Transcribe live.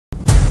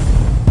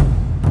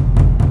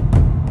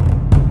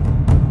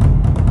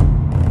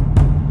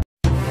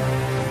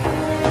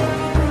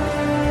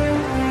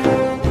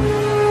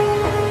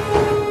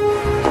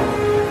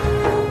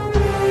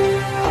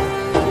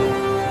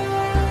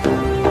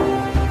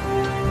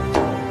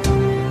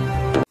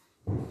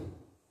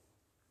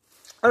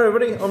Hello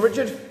everybody, I'm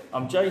Richard.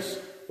 I'm Jace.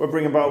 We're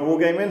bringing about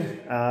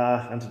wargaming,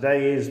 and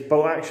today is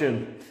boat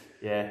action.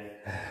 Yeah.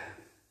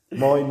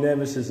 My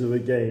nemesis of a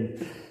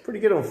game. Pretty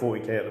good on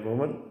 40k at the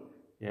moment.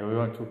 Yeah, we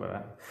won't talk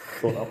about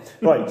that.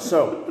 Right,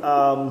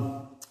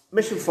 so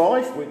mission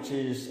 5, which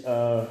is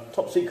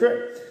top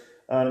secret,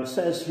 and it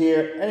says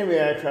here enemy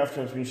aircraft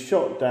has been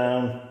shot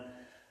down,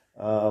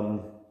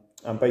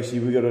 and basically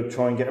we've got to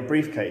try and get a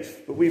briefcase.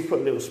 But we've put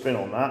a little spin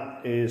on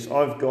that. Is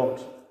I've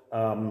got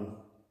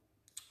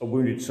a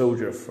wounded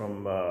soldier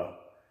from,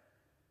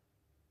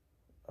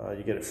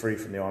 you get it free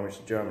from the armies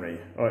of Germany.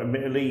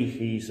 Admittedly,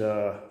 he's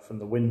from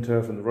the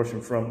winter, from the Russian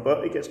front,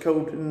 but it gets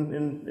cold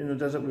in the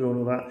desert, we all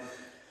know that.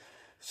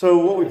 So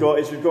what we've got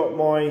is we've got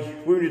my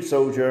wounded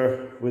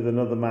soldier with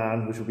another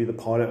man, which will be the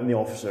pilot and the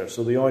officer.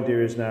 So the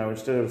idea is now,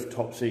 instead of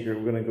top secret,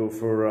 we're going to go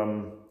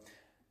for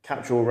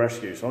capture or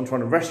rescue. So I'm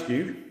trying to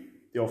rescue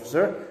the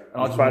officer,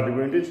 and he's badly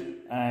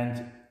wounded.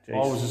 And Jace.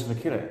 I was just going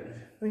to kill it.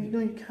 No,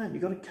 you can't.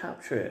 You've got to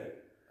capture it.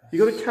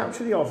 You've got to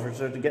capture the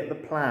officer to get the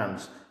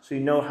plans, so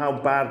you know how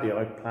badly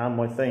I plan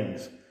my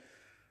things.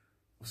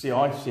 See,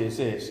 I see it's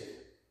this.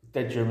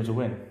 Dead Germans will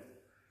win.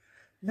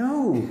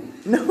 No,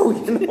 you're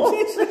not.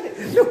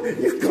 No,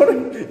 you've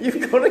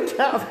got to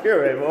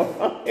capture him,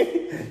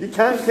 alright? You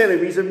can't kill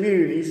him, he's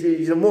immune,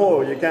 he's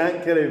immortal, you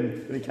can't kill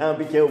him, and he can't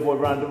be killed by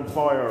random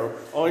fire,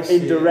 or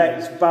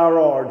indirect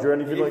barrage, or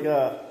anything like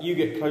that. You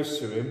get close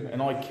to him,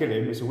 and I kill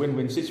him, it's a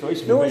win-win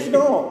situation. No, it's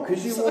not,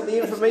 because you want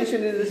the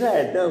information in his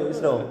head. No,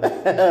 it's not.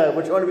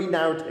 We're trying to be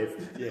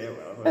narrative. Yeah,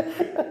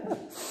 well.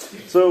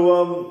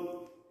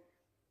 So,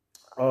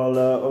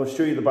 I'll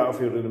show you the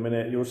battlefield in a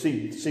minute. You'll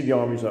see the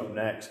armies up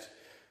next.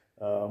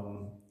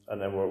 And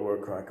then we'll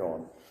crack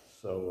on.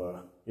 So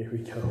here we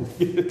go.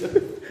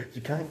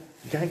 you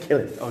can't kill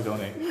it. I'll go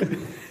on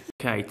in.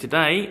 Okay,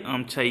 today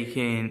I'm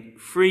taking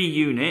 3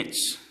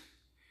 units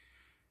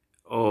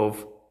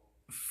of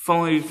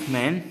 5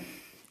 men,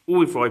 all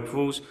with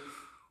rifles,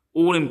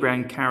 all in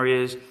brand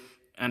carriers,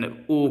 and have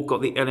all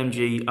got the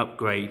LMG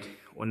upgrade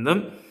on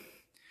them.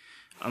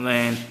 And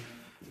then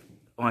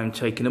I'm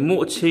taking a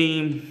mortar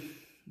team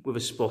with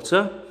a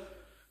spotter.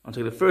 I'm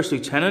taking the first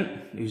lieutenant,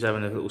 who's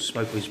having a little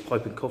smoke with his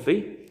pipe and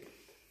coffee.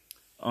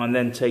 I'm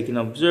then taking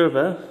an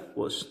observer,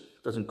 which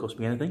doesn't cost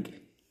me anything.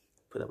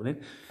 Put that one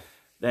in.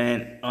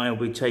 Then I'll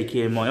be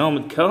taking my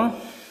armoured car.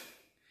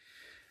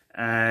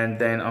 And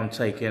then I'm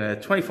taking a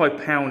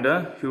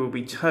 25-pounder, who will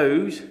be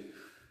towed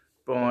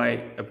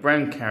by a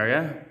brown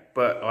carrier.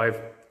 But I've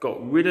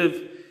got rid of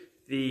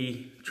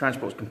the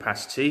transport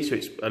capacity, so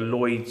it's a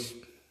Lloyd's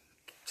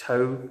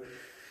tow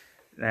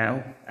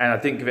now. And I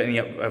didn't give it any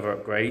other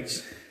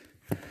upgrades.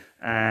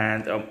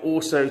 And I'm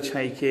also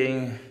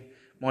taking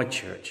my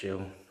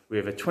Churchill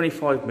with a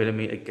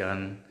 25mm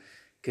gun,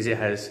 because it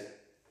has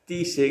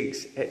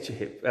D6 extra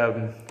hip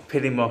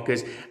pinning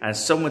markers, and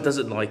someone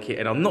doesn't like it,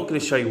 and I'm not going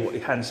to show you what the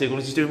hand signal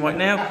is doing right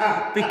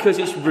now because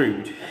it's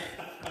rude.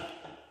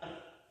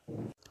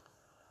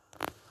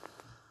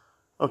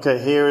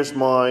 Okay, here is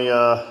my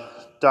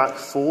DAK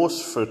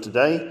force for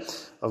today.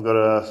 I've got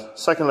a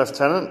second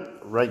lieutenant,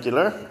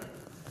 regular.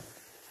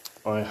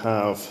 I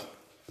have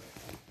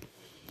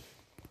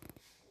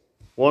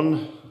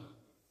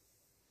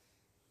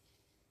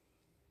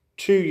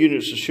 2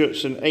 units of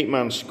Schutzen,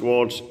 8-man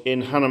squads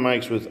in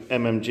Hanemags with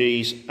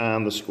MMGs,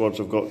 and the squads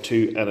have got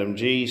 2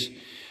 LMGs.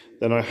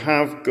 Then I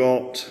have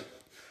got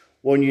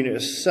 1 unit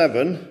of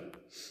 7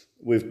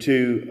 with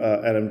 2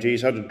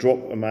 LMGs. I had to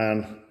drop a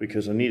man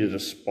because I needed a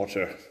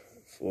spotter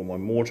for my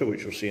mortar,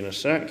 which you'll see in a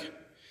sec.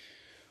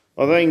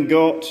 I then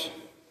got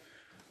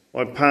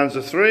my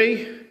Panzer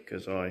III,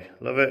 because I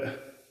love it.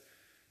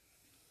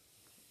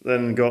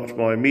 Then got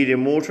my medium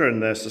mortar,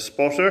 and there's the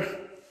spotter.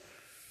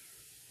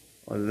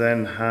 I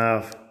then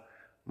have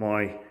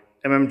my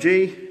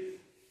MMG.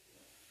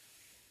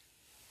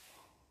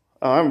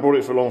 I haven't brought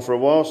it for long for a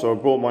while, so I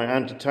brought my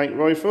anti-tank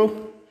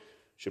rifle.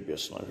 Should be a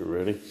sniper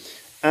really.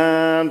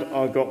 And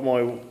I got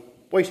my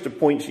waste of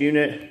points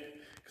unit,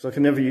 because I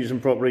can never use them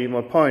properly,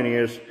 my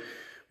Pioneers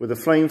with a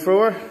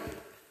flamethrower. I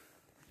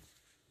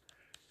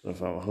don't know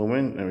if I'm home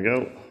in, there we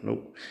go,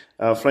 nope.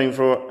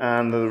 Flamethrower,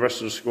 and the rest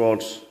of the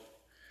squads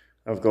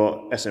I've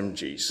got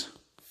SMGs.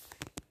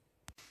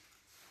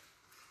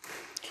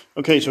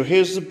 Okay, so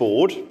here's the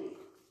board.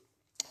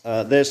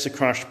 There's the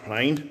crash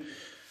plane,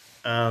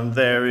 and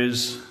there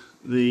is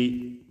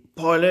the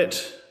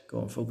pilot. Go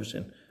on, focus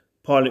in.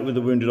 Pilot with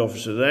the wounded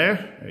officer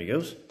there. There he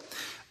goes.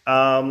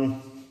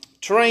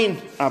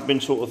 Terrain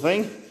admin sort of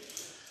thing.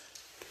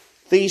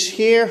 These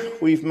here,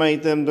 we've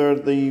made them, they're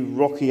the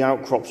rocky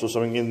outcrops or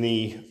something in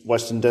the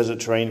Western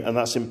Desert terrain, and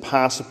that's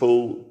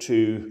impassable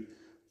to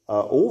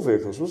all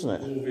vehicles,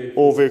 wasn't it?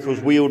 All vehicles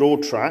wheeled or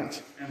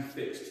tracked. And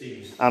fixed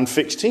teams. And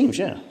fixed teams,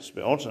 yeah. It's a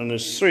bit odd. And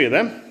there's 3 of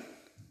them.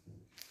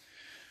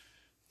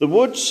 The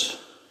woods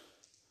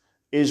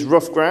is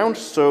rough ground,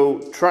 so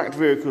tracked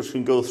vehicles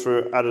can go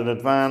through at an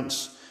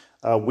advance,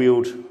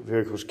 wheeled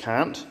vehicles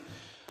can't.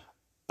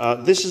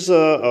 This is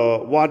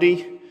a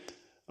wadi,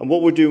 and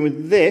what we're doing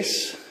with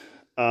this,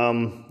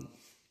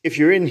 if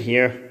you're in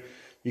here,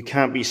 you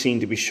can't be seen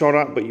to be shot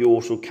at, but you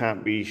also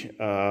can't be,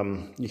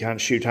 you can't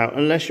shoot out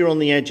unless you're on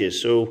the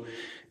edges. So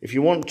if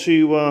you want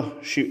to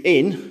shoot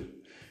in,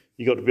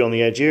 you got to be on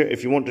the edge here.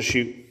 If you want to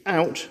shoot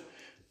out,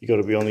 you got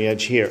to be on the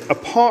edge here.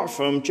 Apart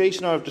from,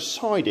 Jason and I have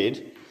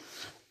decided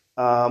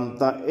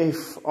that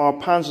if our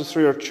Panzer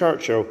III or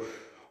Churchill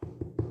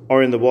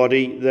are in the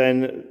body,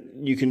 then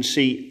you can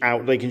see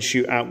out, they can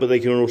shoot out, but they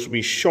can also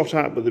be shot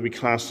at, but they'll be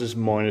classed as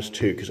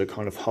 -2 because they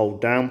kind of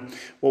hold down.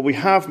 What we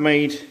have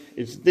made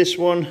is this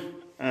one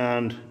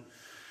and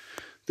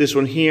this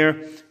one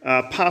here,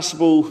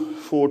 passable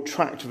for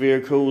tracked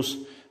vehicles,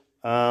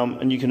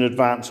 and you can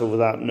advance over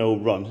that, no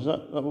run. Is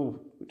that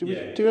do we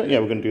do that? Yeah,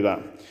 we're going to do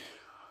that.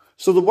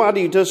 So the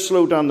Waddy does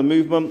slow down the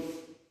movement.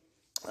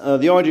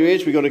 The idea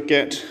is we've got to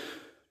get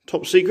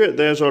top secret.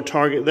 There's our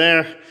target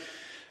there.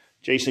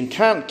 Jason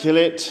can't kill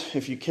it.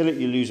 If you kill it,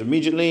 you lose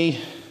immediately.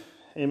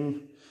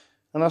 And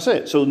that's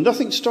it. So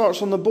nothing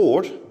starts on the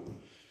board.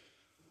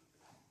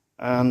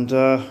 And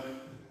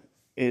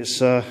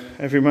it's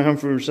every man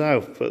for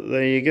himself. But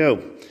there you go.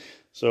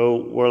 So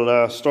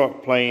we'll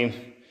start playing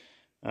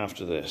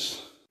after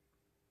this.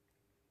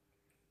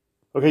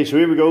 Okay, so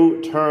here we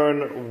go.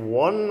 Turn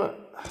 1.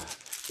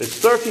 There's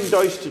 13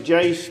 dice to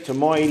Jace, to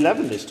my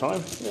 11 this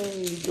time.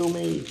 Yay, go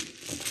me.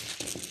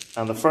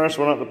 And the first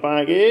one out the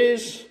bag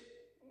is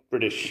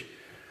British.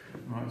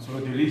 Right, so I'll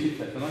do leadership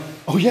check, don't I?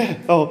 Oh yeah.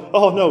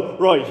 Oh no.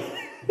 Right.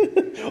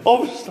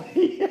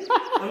 Obviously.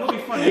 I'm not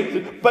being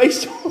funny.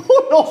 Based on.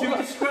 So you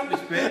have to scrap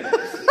this bit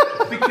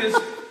because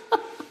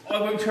I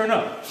won't turn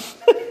up.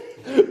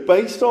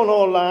 Based on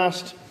our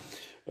last.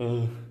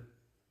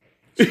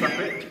 Scrap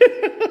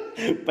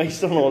it.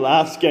 Based on our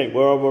last game,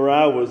 where our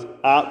morale was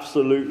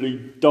absolutely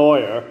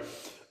dire.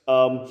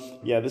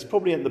 Yeah, this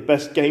probably ain't the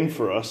best game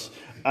for us.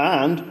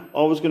 And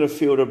I was going to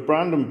field a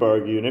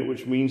Brandenburg unit,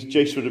 which means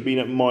Jace would have been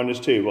at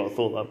 -2, but I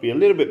thought that'd be a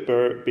little bit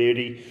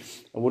beardy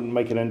and wouldn't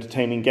make an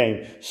entertaining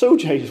game. So,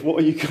 Jace, what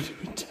are you going to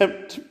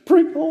attempt to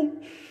bring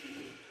on?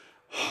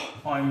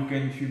 I'm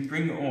going to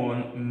bring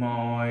on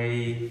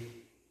my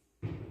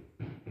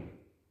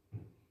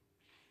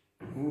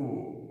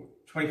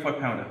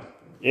 25-pounder.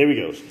 Here we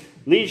go.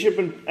 Leadership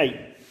and 8.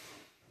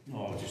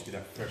 Oh, I'll just do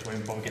that first way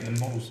and bother getting the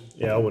models.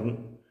 Yeah, I wouldn't.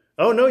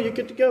 Oh, no, you're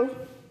good to go.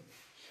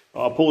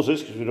 I'll pause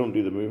this because we don't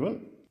do the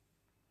movement.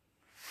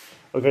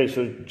 Okay,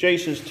 so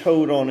Jason's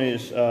towed on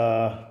his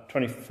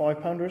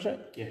 25-pounder, is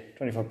it? Yeah.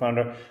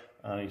 25-pounder.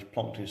 And he's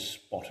plonked his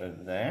spotter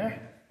there.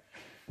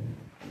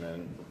 And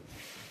then...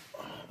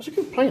 That's a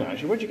good plane,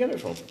 actually. Where'd you get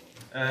it from?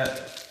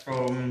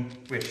 From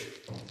Wish.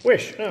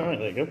 Wish. Oh, right,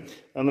 there you go.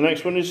 And the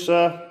next one is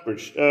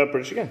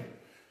British again.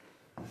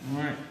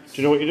 Right. Do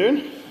you know what you're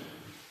doing?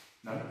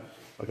 No.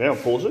 Okay, I'll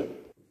pause it.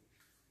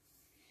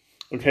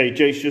 Okay,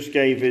 Jace just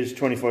gave his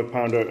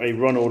 25-pounder a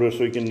run order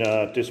so he can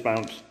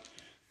dismount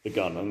the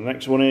gun. And the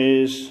next one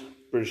is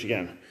British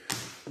again.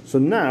 So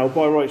now,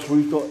 by rights,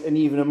 we've got an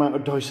even amount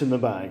of dice in the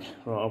bag.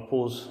 Right, I'll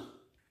pause.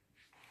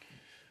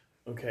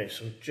 Okay,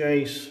 so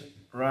Jace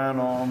ran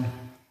on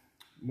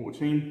Mortar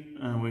team.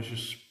 where's your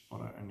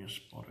spotter? And your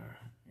spotter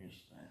is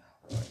there.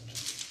 Right.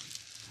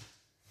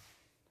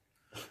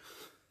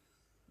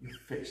 You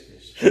fixed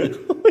this.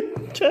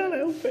 Can't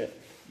help it.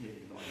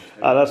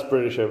 That's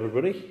British,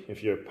 everybody.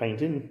 If you're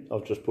painting,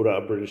 I've just put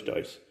out a British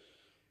dice.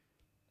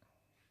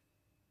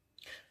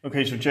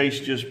 Okay, so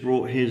Jace just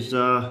brought his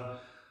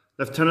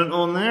lieutenant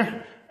on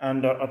there.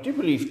 And I do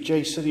believe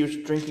Jace said he was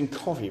drinking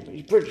coffee, but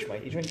he's British,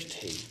 mate. He drinks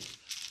tea.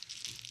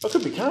 I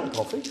could be counting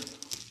coffee.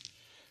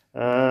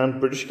 And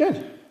British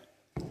again.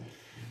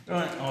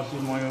 Right, I'll do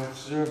my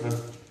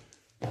observer.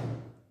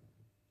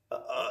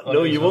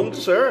 No, you won't,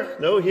 sir.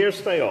 No, here,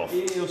 stay off.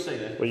 Yeah, you'll stay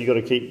there. Well, you got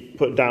to keep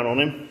putting down on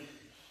him.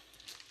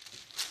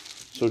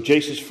 So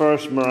Jace's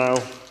first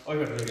morale. I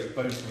got to get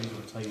both of these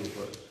on the table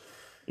for it.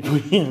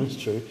 Yeah, that's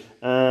true.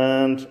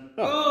 And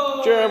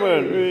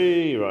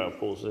German. Right, I'll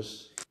pause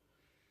this.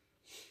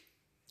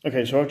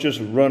 Okay, so I've just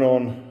run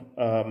on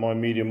my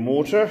medium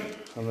mortar,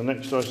 and the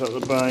next dice out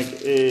of the bag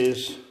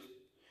is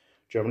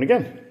German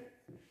again.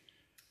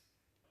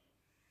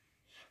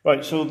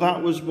 Right, so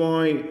that was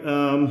my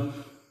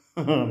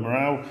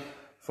morale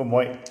for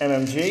my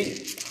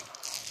MMG.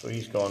 So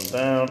he's gone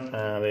down,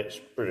 and it's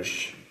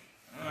British.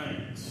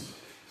 Right,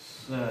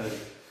 so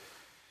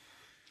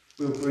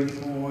we'll bring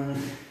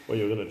on. Well,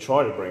 you're going to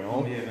try to bring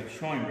on. Yeah, I'm going to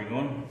try and bring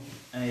on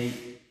a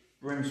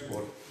Bren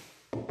squad.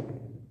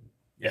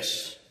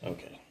 Yes.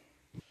 Okay.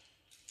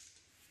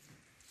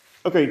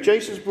 Okay,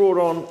 Jason's brought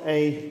on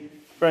a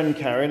Bren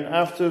carrying.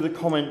 After the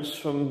comments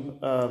from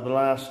the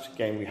last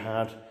game we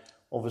had,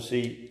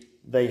 obviously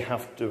they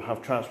have to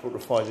have transport to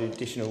fire the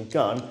additional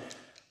gun.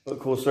 But of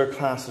course they're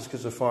classes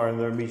because they're firing,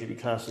 they're immediately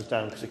classes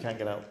down because they can't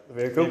get out the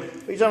vehicle.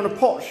 But he's having a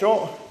pot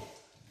shot.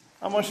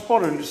 And my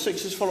spotter,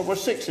 6s followed by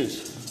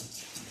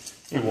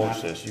 6s. You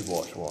watch this, you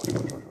watch.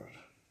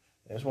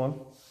 There's one.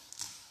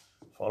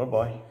 Followed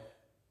by.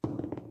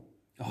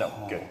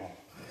 No, good.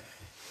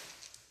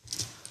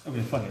 That would have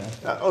been funny,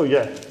 though. Oh,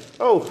 yeah.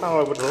 Oh, how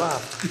I would have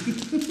laughed.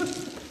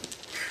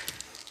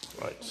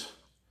 Right.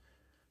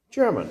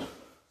 German.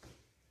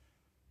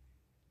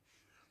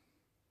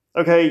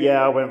 Okay,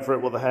 yeah, I went for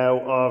it. What the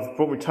hell? I've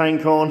brought my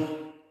tank on.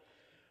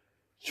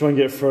 Try and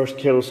get first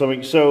kill or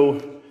something.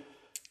 So,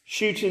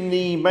 shooting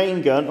the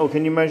main gun. Oh,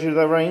 can you measure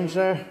the range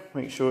there?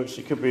 Make sure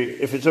it could be.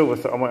 If it's over,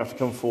 I might have to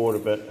come forward a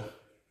bit.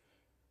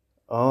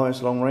 Oh,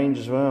 it's long range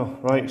as well.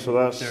 Right, so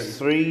that's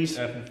 3s.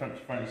 From front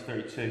to front is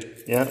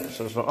 32. Yeah,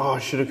 so it's not. Oh, I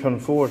should have come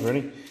forward,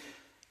 really.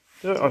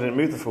 I didn't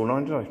move the full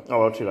 9, did I?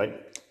 Oh, well, too late.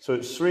 So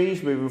it's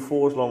 3s, moving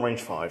 4s, long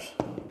range 5s.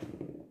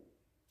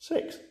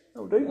 6.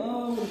 That'll do.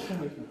 Oh,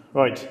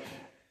 right.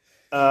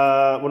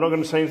 We're not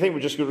going to say anything. We're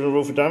just going to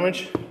roll for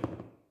damage.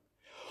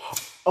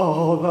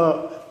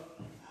 Oh,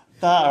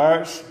 that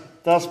hurts.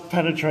 That's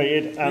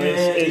penetrated, and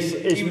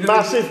it's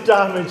massive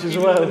damage as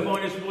well.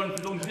 -1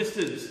 for long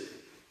distance.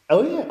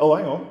 Oh yeah. Oh,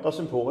 hang on. That's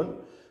important.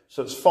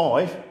 So it's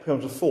 5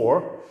 becomes a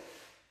 4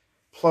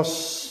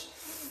 plus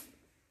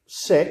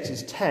 6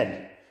 is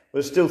 10. But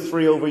it's still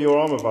 3 over your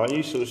armor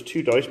value, so there's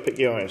 2 dice. Pick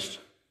the highest.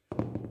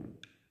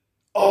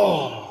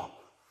 Oh.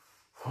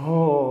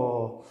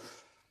 Oh.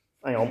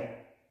 Hang on.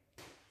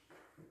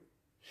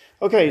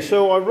 Okay,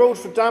 so I rolled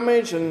for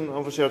damage, and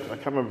obviously I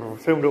can't remember if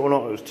I filmed it or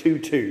not. It was 2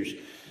 2s.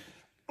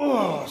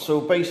 Oh,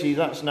 so basically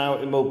that's now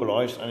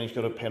immobilised, and he's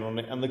got a pin on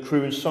it, and the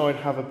crew inside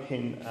have a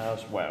pin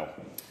as well.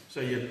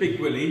 So your Big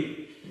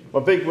Willie. My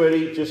Big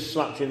Willie just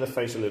slapped you in the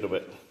face a little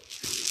bit.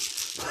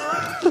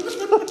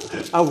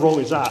 How wrong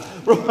is that?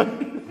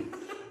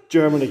 Right.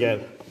 German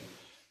again.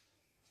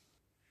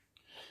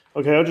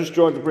 Okay, I just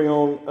tried to bring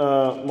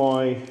on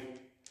my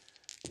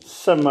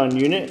 7-man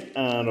unit,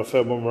 and I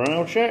failed my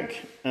morale check,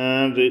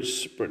 and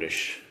it's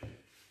British.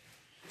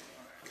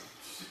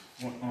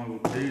 What I will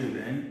do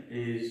then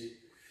is,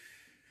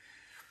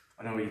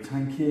 I know where your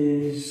tank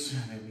is,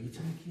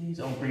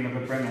 I'll bring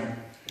another Bren on.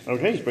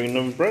 Okay, he's bringing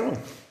another Bren on.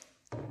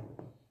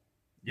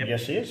 Yep.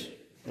 Yes, he is.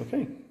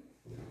 Okay.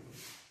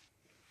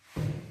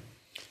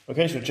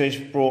 Okay, so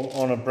Jason brought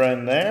on a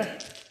Bren there,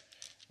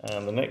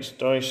 and the next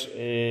dice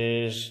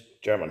is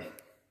German.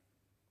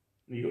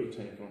 You got your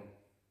tank on.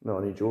 No,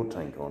 I need your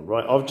tank on.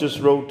 Right, I've just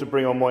rolled to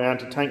bring on my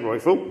anti-tank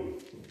rifle.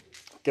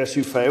 Guess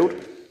who failed?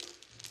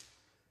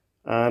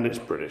 And it's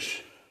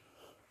British.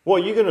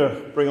 What are you going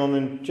to bring on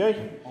then,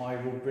 Jay? I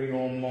will bring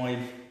on my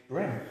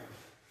Bren.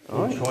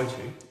 All right. Try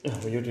to. Yeah,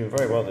 well, you're doing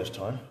very well this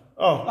time.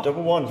 Oh,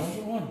 double one.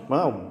 Double one.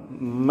 Wow,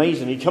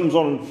 amazing. He comes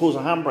on and pulls a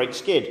handbrake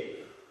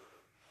skid.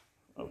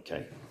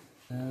 Okay.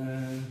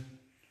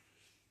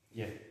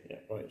 Yeah. Yeah,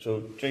 right.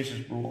 So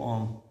Jason's brought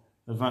on,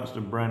 advanced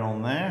the Bren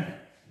on there.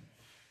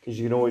 Because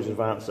you can always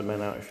advance the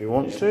men out if you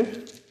want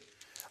to.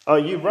 Oh,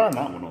 you ran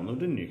that one on though,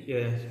 didn't you?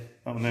 Yeah.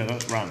 Oh no,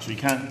 that's ran. So you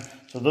can't.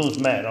 So those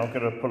men, I'm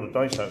going to pull a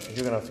dice out because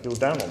you're going to have to go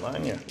down on that,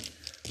 aren't you?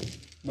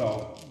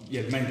 Well,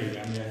 yeah, the men go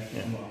down, yeah.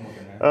 Yeah. I'm not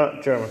going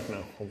to. German,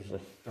 no,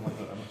 obviously. Don't like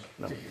that much.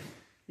 No.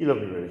 You love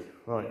me, really.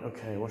 Right,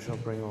 okay, what shall I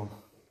bring on?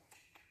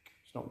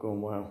 It's not going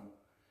well.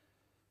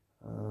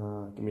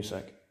 Give me a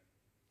sec.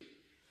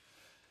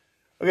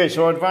 Okay,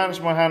 so I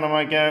advanced my hand on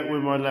my gout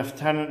with my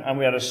lieutenant, and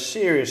we had a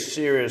serious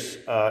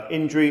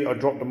injury. I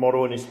dropped the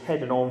model and his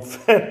head and arm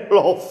fell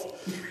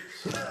off.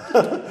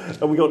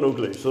 And we got no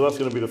glue, so that's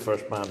going to be the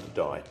first man to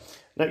die.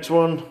 Next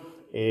one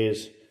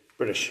is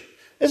British.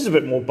 This is a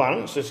bit more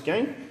balanced, this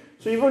game.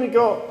 So you've only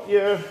got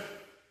your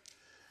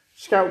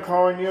scout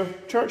car and your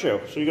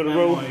Churchill, so you've got to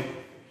roll.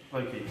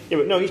 Loki. Yeah,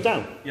 but no, he's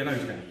down. Yeah, no,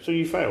 he's down. So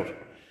you failed.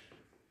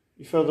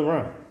 You failed the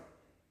round.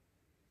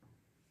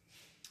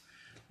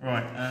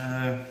 Right,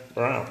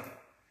 Wow.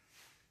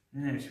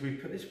 yeah, should we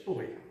put this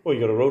boy? Well,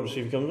 you got to roll to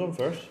see if he comes on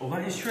first. Oh,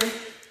 that is true.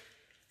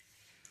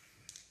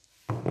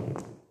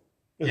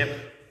 Yep.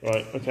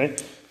 Right, okay.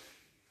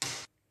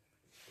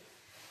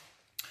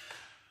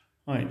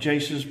 Right,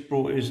 Jason's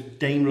brought his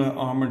Daimler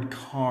armoured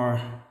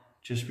car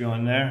just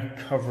behind there,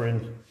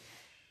 covering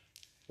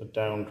the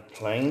downed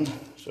plane.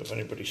 So if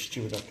anybody's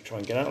stupid enough to try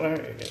and get out there,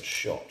 it gets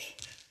shot.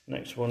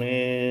 Next one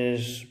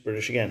is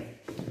British again.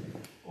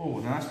 Oh,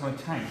 now that's my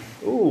tank.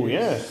 Oh,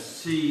 yeah.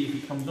 See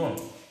if it comes on.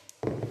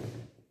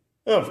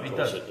 Oh, of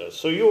course it does.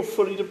 So you're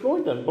fully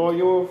deployed then by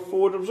your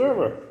forward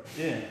observer.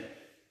 Yeah.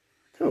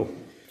 Cool.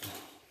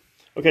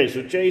 Okay,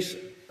 so Jace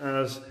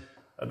has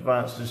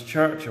advanced his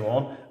Churchill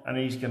on, and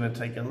he's going to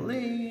take a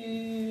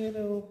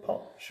little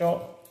pot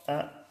shot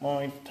at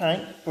my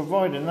tank,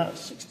 providing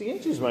that's 60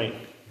 inches, mate.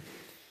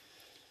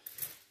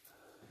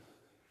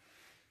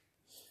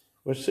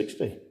 Where's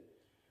 60?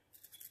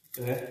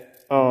 There.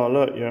 Oh,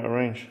 look, you're out of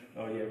range.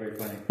 Oh, yeah, very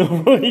funny.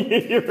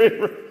 You're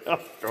in range.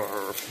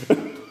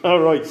 All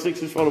right,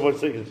 6 is followed by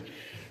 6s. Do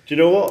you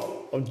know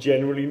what? I'm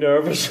genuinely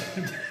nervous.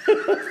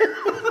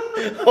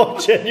 I'm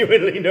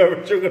genuinely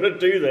nervous you're going to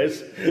do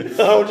this.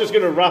 I'm just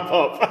going to wrap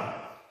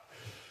up.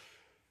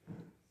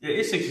 Yeah, it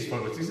is 6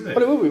 followers, isn't it?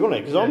 But it will be, won't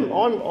it? Because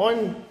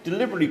I'm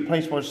deliberately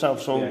placed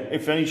myself so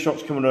if any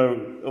shots coming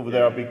over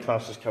there, I'll be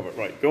classed as covered.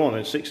 Right, go on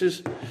then,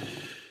 6s.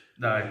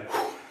 No.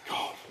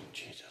 God,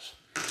 Jesus.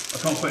 I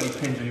can't put any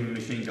pins on your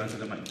machine guns, so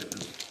that makes a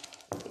difference.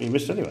 You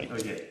missed anyway. Oh,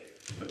 yeah.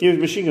 Your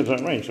machine guns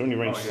aren't range, so only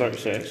range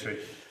 36.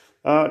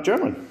 Yeah,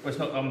 German. well, it's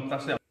not,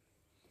 that's it.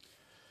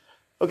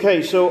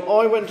 Okay, so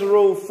I went to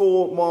roll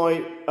for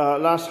my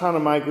last Hannah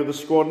Mag with the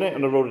squad in it,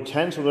 and I rolled a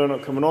 10, so they're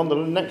not coming on. The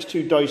next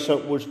two dice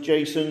up was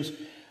Jason's,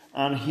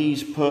 and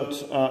he's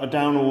put a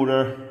down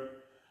order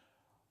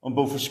on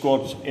both the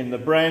squads in the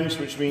Brens,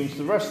 which means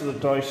the rest of the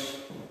dice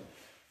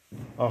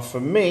are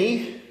for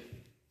me.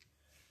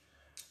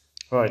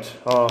 Right,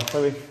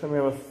 let me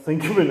have a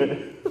think a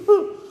minute.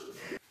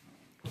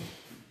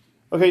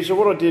 Okay, so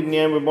what I did in the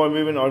end with my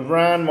movement, I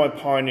ran my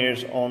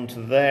pioneers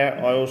onto there.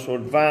 I also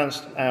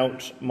advanced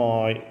out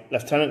my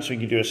lieutenant, so you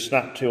can do a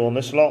snap 2 on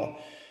this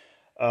lot.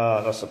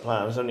 That's the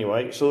plans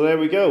anyway. So there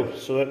we go.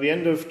 So at the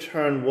end of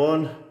turn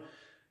 1,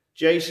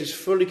 Jace is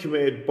fully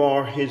committed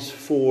bar his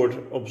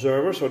forward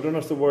observer, so I don't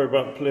have to worry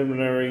about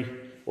preliminary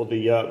or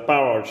the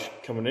barrage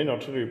coming in,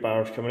 artillery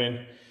barrage coming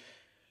in,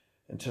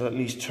 until at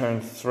least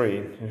turn 3.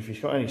 And if he's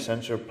got any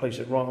sense, he'll place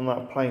it right on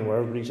that plane where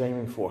everybody's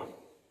aiming for,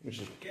 which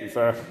is, to be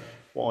fair,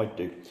 what I'd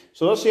do.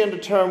 So that's the end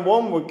of turn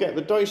 1. We'll get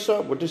the dice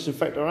up, we'll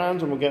disinfect our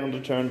hands, and we'll get on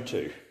to turn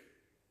 2.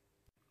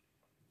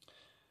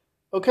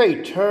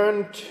 Okay,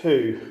 turn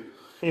 2.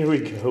 Here we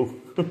go.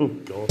 Oh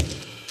god.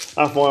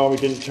 Half my army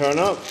didn't turn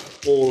up.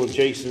 All of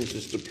Jason's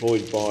is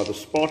deployed by the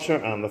spotter,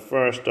 and the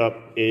first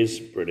up is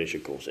British,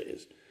 of course it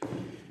is.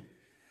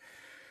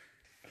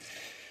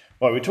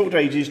 Right, we talked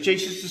ages.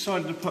 Jason's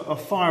decided to put a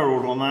fire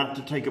order on that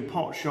to take a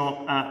pot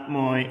shot at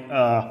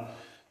my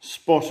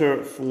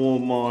spotter for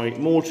my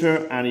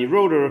mortar, and he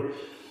rolled a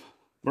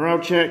morale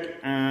check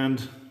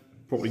and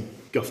probably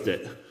guffed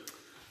it.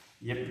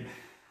 Yep.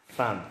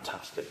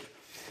 Fantastic.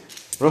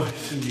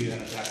 Right.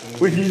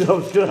 We knew that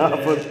was going to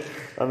happen. Yeah.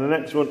 And the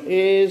next one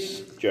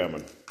is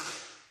German.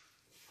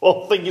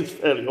 Well, I think it's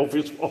fairly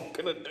obvious what I'm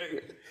going to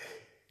do.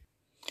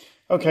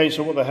 Okay,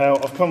 so what the hell?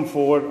 I've come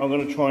forward. I'm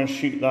going to try and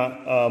shoot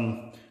that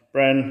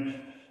Bren.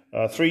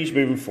 3's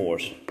moving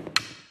 4s.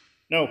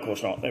 No, of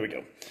course not. There we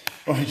go.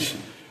 Right.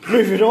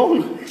 Moving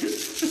on.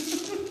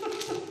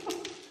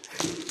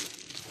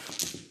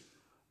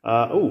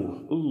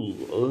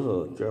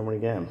 German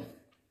again.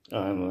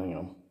 Hang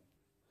on.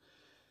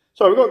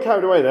 So we got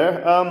carried away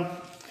there.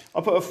 I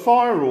put a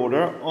fire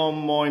order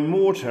on my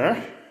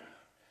mortar.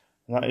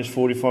 That is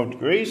 45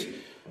 degrees.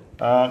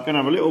 Going to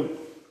have a little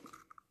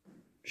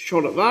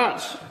shot at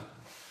that.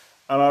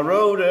 And I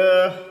rolled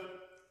a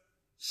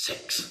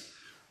 6.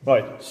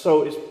 Right,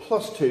 so it's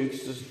 +2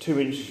 because there's a 2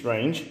 inch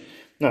range.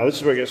 Now this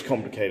is where it gets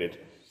complicated.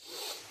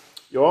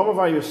 Your armor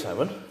value is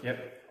 7.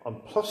 Yep. I'm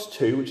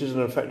 +2, which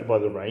isn't affected by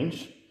the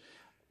range.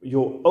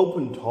 Your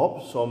open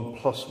top, so I'm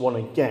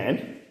 +1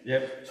 again.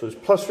 Yep. So it's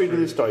 +3 to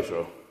this dice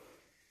roll.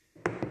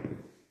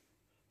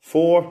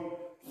 4,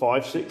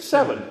 5, 6,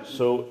 7.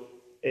 So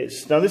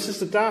it's, now this is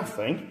the daft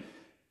thing.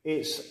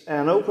 It's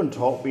an open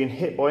top being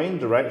hit by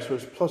indirect, so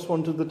it's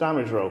 +1 to the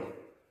damage roll.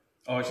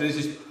 Oh, so this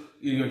is...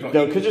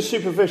 No, because it's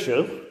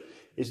superficial,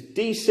 it's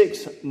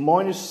D6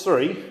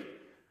 -3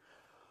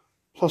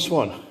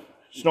 +1.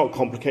 It's not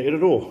complicated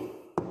at all.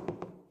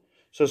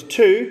 So it's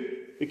 2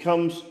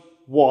 becomes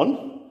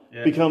 1,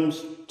 yeah,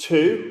 becomes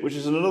 2, which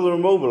is another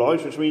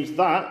immobilized, which means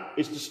that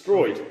is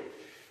destroyed.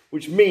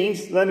 Which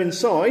means them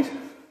inside,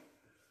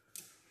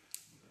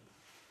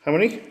 how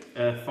many?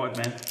 5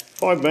 men.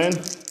 5 men.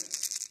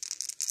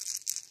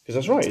 Because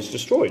that's right, it's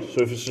destroyed.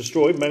 So if it's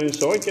destroyed, men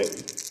inside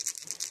get...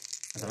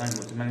 I don't know,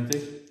 what do men do?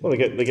 Well,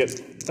 they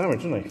get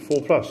damage, don't they?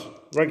 4+.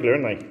 Regular,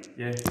 aren't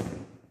they?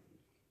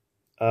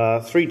 Yeah.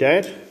 3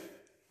 dead.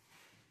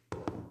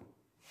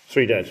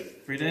 3 dead.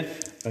 3 dead.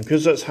 And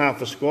because that's half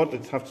the squad,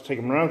 they'd have to take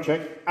a morale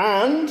check.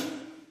 And...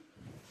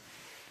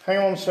 hang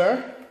on,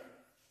 sir.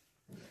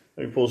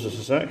 Let me pause this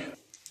a sec.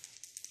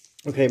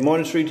 Okay,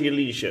 -3 to your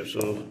leadership,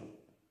 so...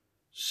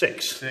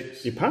 6.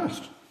 6. You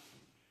passed.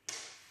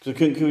 Because I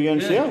couldn't kill your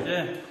NCL.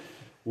 Yeah.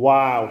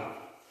 Wow.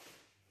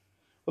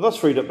 Well,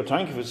 that's freed up a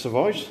tank if it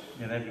survives.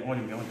 Yeah, they'd be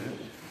hiding behind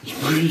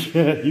it.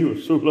 Yeah, you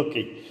were so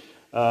lucky.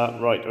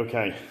 Right,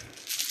 okay.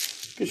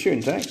 Good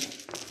shooting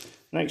text.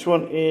 Next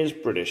one is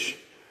British.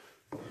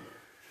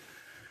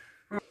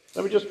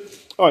 Let me just...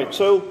 Alright,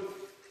 so...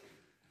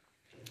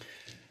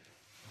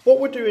 what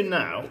we're doing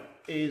now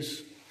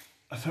is...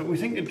 we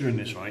think they're doing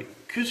this right.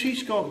 Because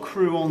he's got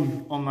crew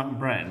on that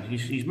Bren.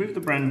 He's moved the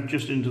Bren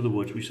just into the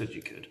woods. We said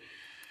you could.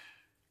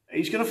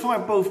 He's going to fire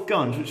both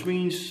guns, which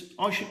means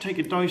I should take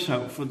a dice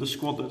out for the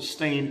squad that's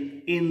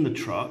staying in the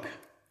truck,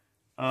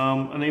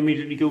 and they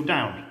immediately go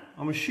down.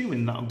 I'm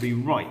assuming that'll be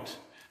right,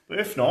 but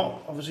if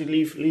not, obviously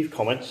leave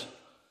comments.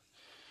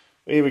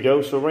 Here we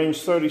go. So range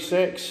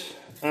 36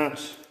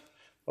 at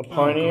our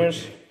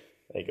pioneers.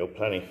 There you go,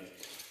 plenty.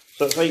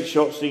 So that's 8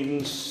 shots.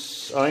 Even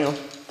hang on,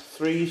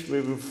 3s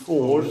moving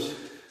 4s.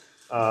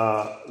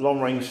 Long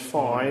range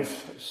 5,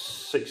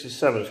 6s,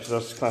 7s because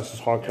that's classed as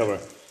hard cover.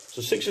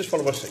 So 6s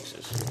followed by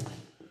 6s.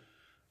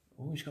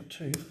 Oh, he's got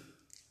 2.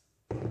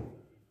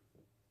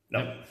 No.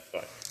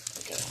 Right.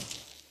 Okay.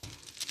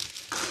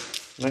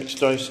 Next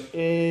dice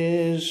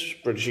is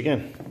British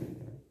again.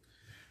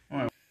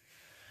 Right.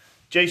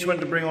 Jace went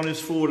to bring on his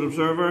forward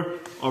observer.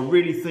 I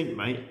really think,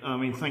 mate, I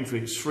mean,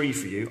 thankfully it's free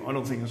for you. I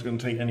don't think it's going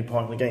to take any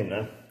part in the game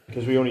now.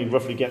 Because we only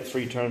roughly get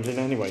 3 turns in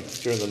anyway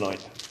during the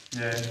night.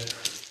 Yeah.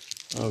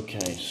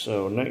 Okay,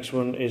 so next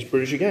one is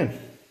British again.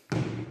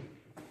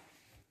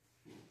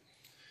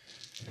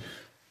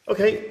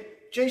 Okay,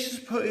 Jason's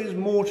put his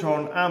mortar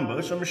on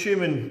ambush. I'm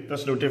assuming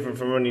that's no different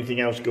from anything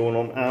else going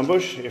on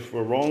ambush. If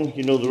we're wrong,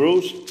 you know the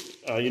rules.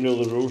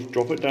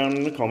 Drop it down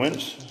in the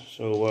comments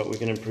so we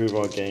can improve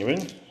our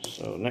gaming.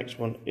 So next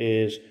one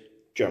is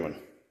German.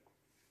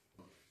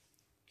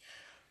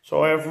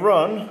 So I have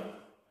run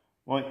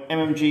my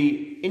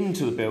MMG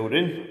into the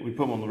building. We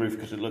put them on the roof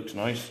because it looks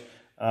nice.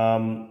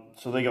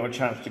 So they got a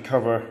chance to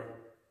cover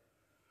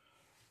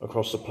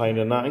across the plane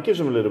and that. It gives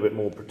them a little bit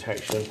more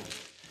protection.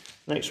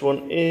 Next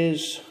one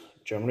is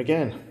German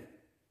again.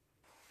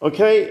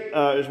 Okay,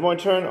 it's my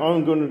turn. I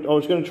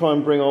was going to try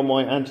and bring on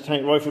my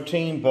anti-tank rifle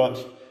team,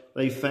 but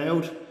they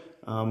failed.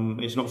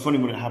 It's not funny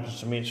when it happens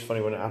to me, it's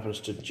funny when it happens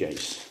to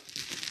Jace.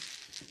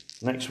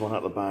 Next one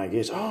out the bag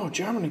is, oh,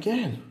 German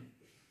again.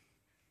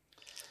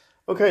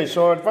 Okay,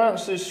 so I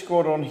advanced this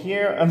squad on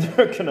here, and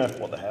they're gonna,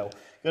 what the hell,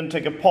 gonna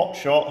take a pot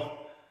shot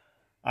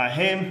at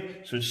him.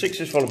 So it's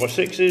 6s followed by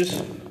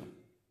 6s.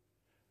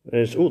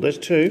 There's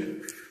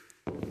 2.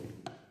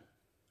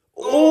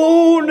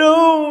 Oh,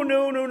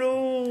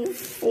 no,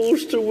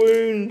 forced to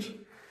wound.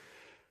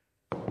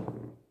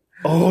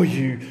 Oh,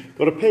 you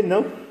got a pin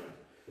though,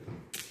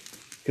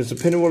 because the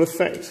pin will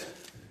affect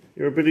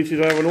your ability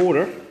to have an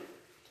order.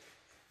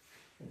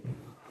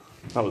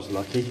 That was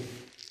lucky.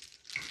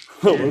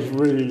 That was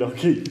really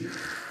lucky.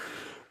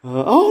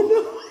 Oh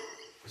no!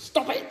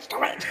 Stop it!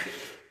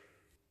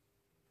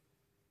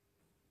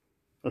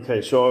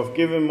 Okay, so I've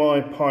given my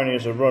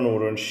pioneers a run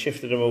order and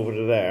shifted them over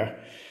to there.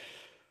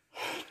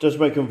 Does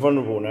make him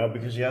vulnerable now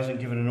because he hasn't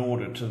given an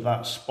order to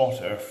that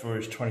spotter for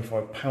his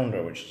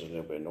 25-pounder, which is a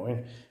little bit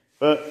annoying.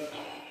 But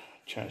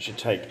chance you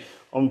take.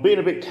 I'm being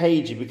a bit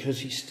cagey because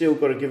he's still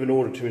got to give an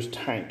order to his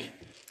tank.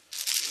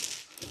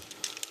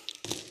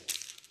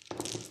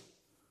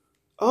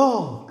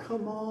 Oh,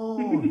 come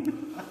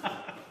on.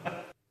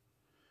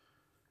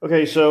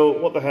 Okay, so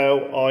what the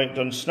hell, I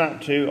done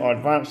snap 2, I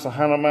advanced the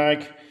Hannah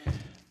mag,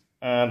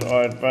 and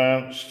I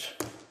advanced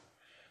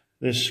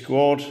this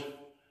squad.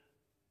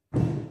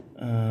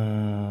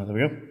 There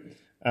we go.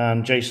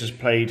 And Jace has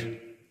played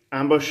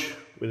ambush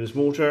with his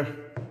mortar.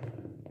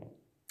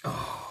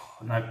 Oh,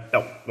 no.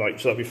 Oh, right,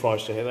 so that'll be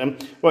 5 to hit them.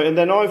 Right, and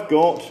then I've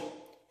got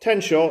 10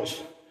 shots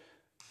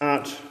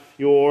at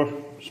your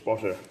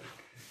spotter.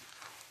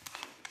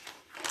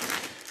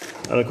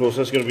 And of course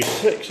that's going to be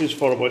 6s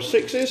followed by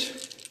 6s.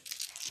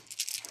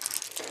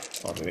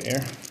 I'll do it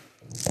here.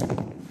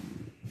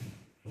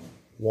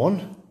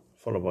 1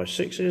 followed by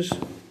 6s.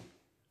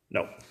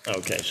 No.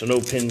 Okay, so no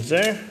pins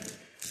there.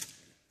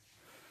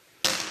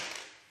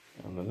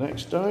 And the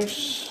next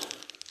dice.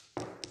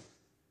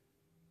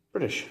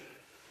 British.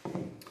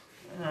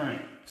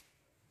 Alright.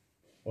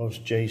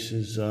 Whilst Jace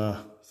is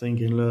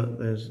thinking, look,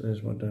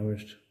 there's my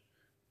damaged.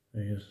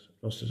 There he is.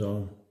 Lost his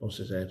arm, lost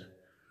his head.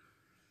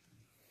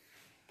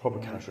 Proper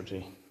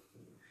casualty.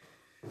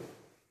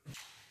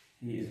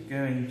 He is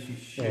going to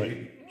shoot.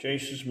 Right.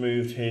 Jace has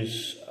moved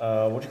his,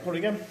 what do you call it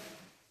again?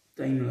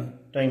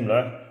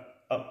 Daimler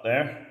up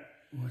there.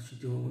 What's he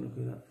doing? I want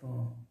to go that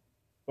far.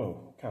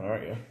 Well, can't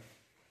hurt you.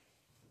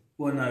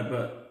 Well, no,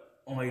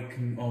 but I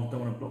don't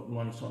want to block the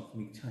line of sight for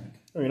me tank.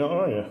 Oh, you're not,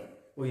 are you?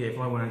 Well, yeah, if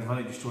I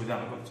don't destroy that,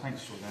 I've got the tank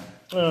destroyed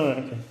that. Oh, right,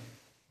 okay.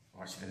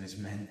 Right, so then there's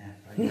men there.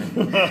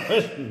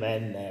 There's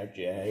men there,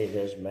 Jay,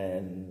 there's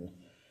men.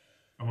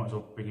 I might as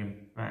well bring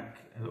him back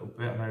a little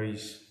bit. I know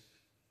he's...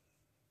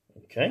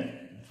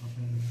 Okay.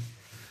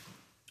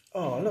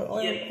 Oh, look,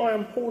 I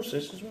am pause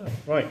this as well.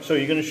 Right, so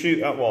you're going to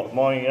shoot at what?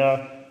 My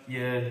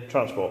yeah,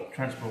 transport?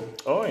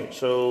 Transport. Alright,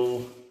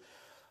 so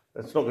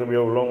it's not going to be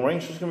over long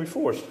range, so it's going to be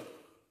forced.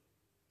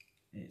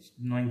 It's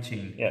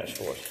 19. Yeah, it's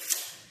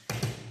forced.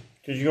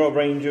 Because you got a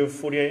range of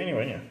 48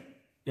 anyway, yeah?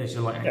 Yeah, it's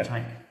a light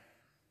tank.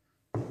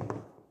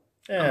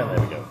 Yeah, there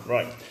we go.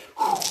 Right.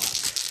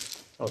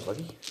 That was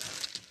lucky.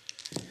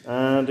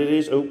 And it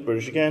is, oh,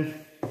 British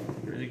again.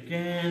 British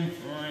again,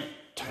 right.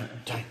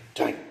 Tank.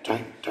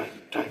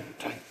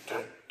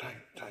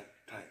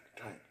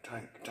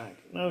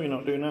 No, you're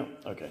not doing that?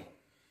 Okay.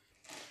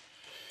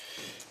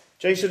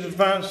 Jason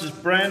advances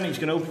Bren. He's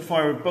going to open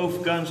fire with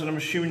both guns, and I'm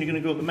assuming you're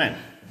going to go at the men?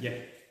 Yeah.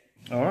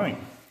 Alright.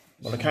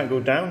 Well, I can't go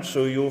down,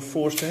 so you're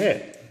forced to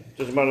hit.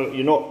 Doesn't matter,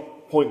 you're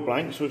not point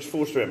blank, so it's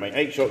forced to hit, mate.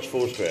 8 shots,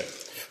 forced to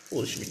hit.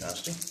 Oh, this should be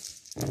nasty.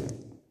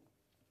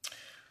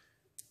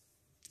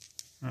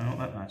 No, not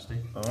that nasty.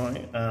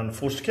 Alright, and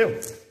forced to kill.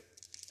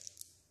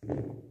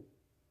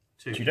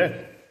 2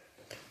 dead.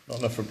 Not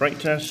enough for break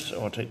test,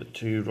 so I'll take the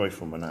 2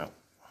 riflemen out.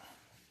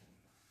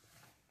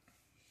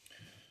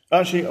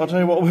 Actually, I'll tell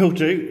you what we'll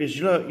do is,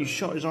 look, you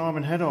shot his arm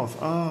and head off.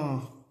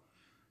 Ah, oh,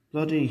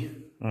 bloody.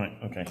 Right,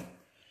 okay.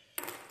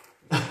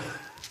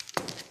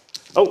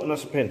 Oh, and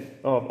that's a pin.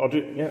 Oh, I'll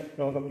do, yeah,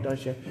 no, I've got my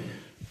dice here.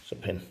 It's a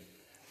pin.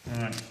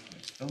 Alright.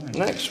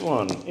 Next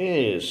one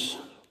is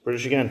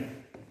British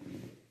again.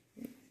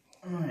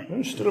 Alright.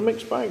 There's still a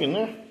mixed bag in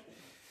there.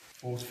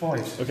 4s,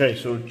 5s. Okay,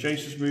 so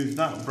Jace has moved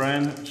that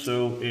Bren,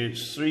 so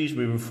it's 3s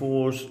moving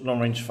 4s, long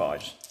range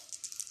 5s.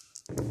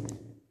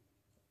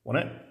 Want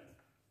it?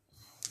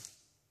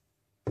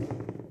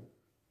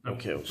 No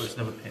kills. But it's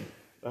another pin.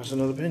 That's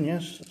another pin,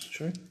 yes, that's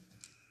true.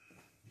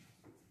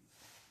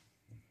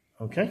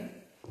 Okay.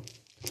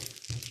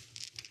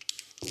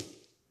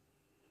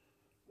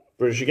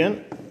 British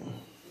again.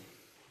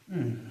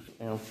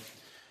 Now,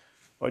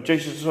 right,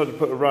 Jason decided to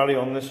put a rally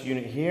on this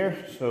unit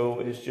here, so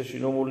it's just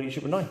your normal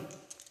leadership of 9.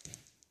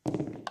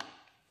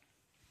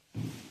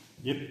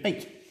 Yep,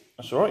 8.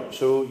 That's alright,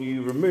 so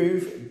you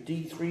remove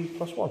D3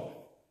 plus 1.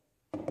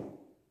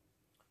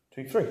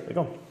 2, 3, they're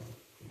gone.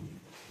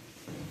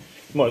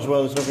 Might as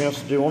well, there's nothing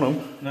else to do on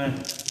them. No.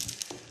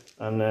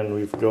 And then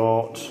we've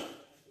got,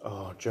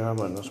 oh,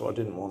 German, that's what I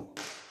didn't want.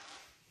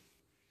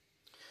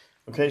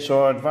 Okay,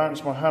 so I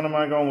advanced my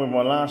Hanomag on with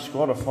my last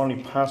squad. I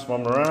finally passed my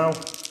morale.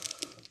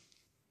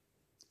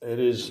 It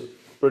is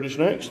British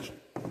next.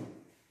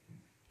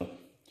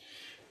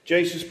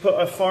 Jace has put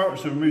a fire,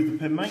 so remove the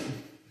pin, mate.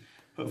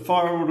 Put a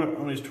fire order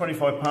on his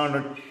 25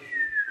 pounder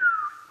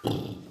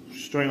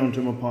straight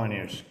onto my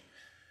Pioneers.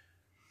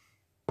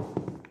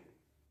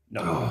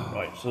 No,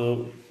 right,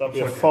 so that'll be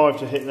a 5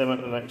 to hit them at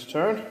the next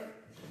turn.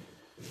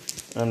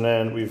 And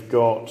then we've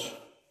got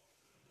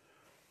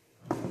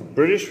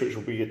British, which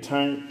will be your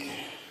tank.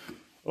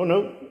 Oh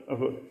no, I've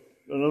got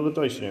another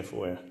dice in here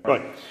for you.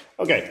 Right,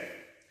 okay,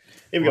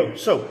 here we go.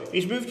 So,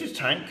 he's moved his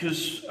tank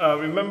because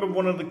remember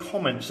one of the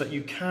comments that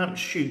you can't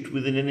shoot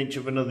within an inch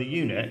of another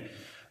unit.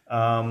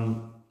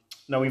 Now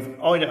we've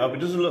eyed it up, it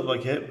doesn't look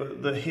like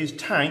it, but his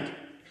tank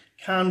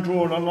can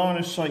draw a line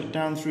of sight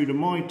down through to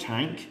my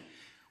tank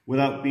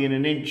without being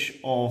an inch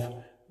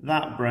of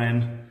that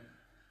Bren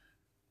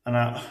and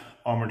that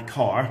armoured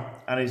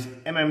car, and his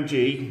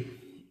MMG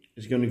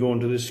is going to go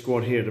into this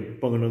squad here to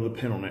bung another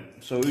pin on it.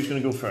 So who's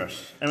going to go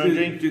first?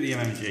 MMG? Do the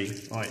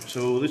MMG. Right,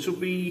 so this will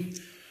be,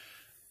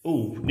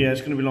 oh yeah, it's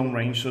going to be long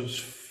range, so it's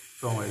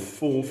 5,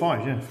 4,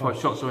 5, yeah. 5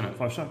 shots, isn't it?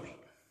 5 shots.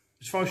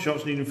 It's 5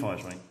 shots needing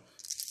 5s, mate.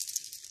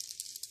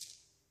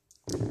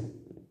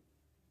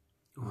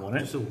 Want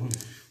it?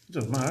 It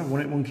doesn't matter,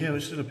 1 hit, 1 kill,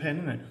 it's still a pin,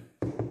 isn't it?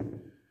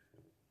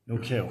 No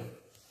kill.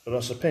 But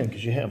that's a pin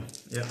because you hit him.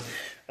 Yeah.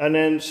 And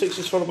then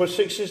 6s followed by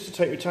 6s to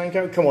take your tank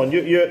out. Come on,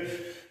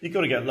 you've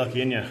got to get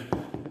lucky, ain't you?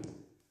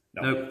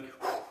 No. Nope.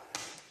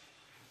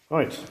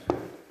 Right.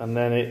 And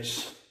then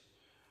it's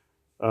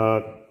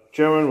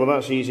German. Well,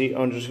 that's easy.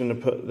 I'm just going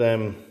to put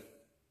them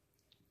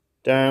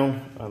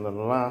down. And then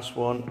the last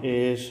one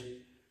is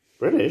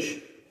British.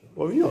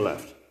 What have you got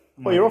left?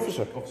 Oh, your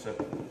officer. Officer.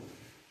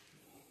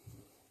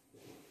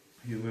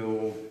 You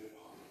will...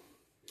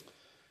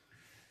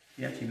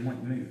 He actually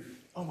might move.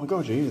 Oh my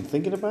God, you're even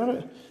thinking about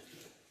it?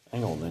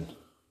 Hang on then.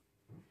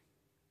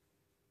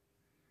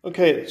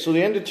 Okay, so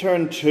the end of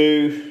turn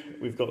 2,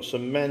 we've got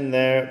some men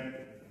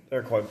there.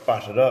 They're quite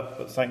battered up,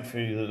 but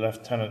thankfully the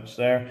lieutenant's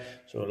there,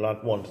 so we'll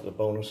add 1 to the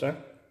bonus there.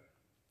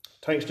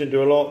 Tanks didn't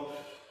do a lot.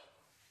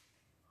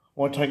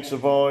 My tank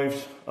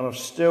survived, and I've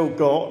still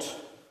got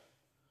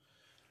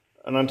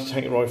an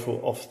anti-tank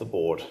rifle off the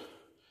board.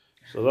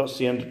 So that's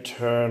the end of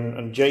turn,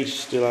 and Jace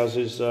still has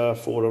his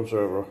forward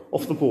observer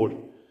off the board.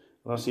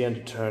 And that's the end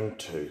of turn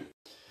 2.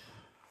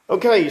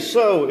 Okay,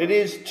 so it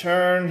is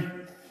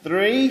turn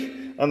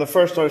 3, and the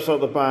first I saw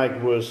the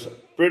bag was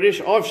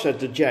British. I've said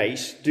to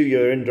Jace, do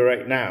your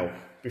indirect now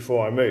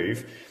before I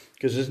move,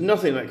 because there's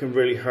nothing that can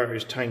really hurt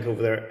his tank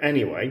over there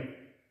anyway.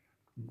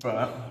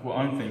 But what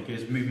I'm thinking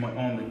is move my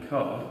armoured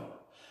car.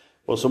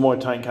 Well, so my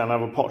tank can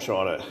have a pot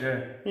shot at it.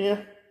 Yeah.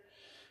 Yeah,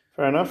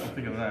 fair enough.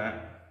 Think of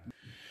that.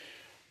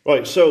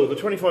 Right, so the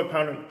 25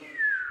 pounder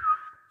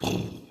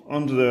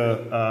onto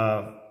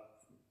the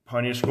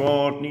Pioneer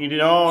squad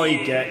needed. Oh,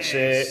 he gets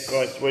it.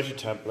 Right, where's your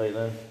template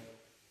then?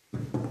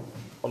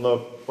 On the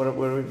where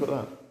do we put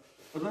that?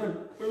 I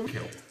don't know.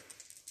 Kill.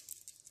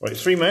 Right,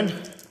 3 men,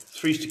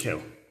 3s to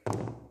kill.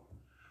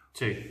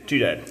 2. 2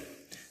 dead.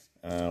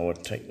 We'll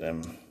take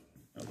them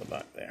at the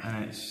back there.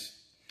 And it's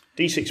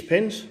D6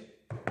 pins.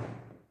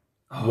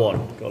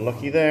 1. Got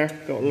lucky there.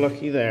 Got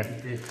lucky there.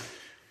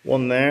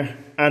 1 there.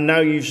 And now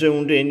you've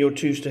zoomed in your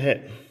 2s to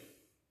hit.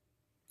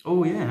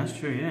 Oh yeah, that's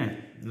true. Yeah.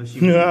 Unless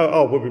you... No,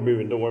 oh, we'll be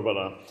moving. Don't worry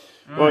about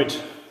that.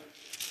 Right.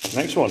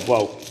 Next one.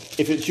 Well,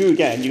 if it's you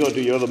again, you got to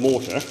do your other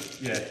mortar.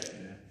 Yeah.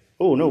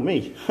 Oh no,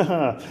 me.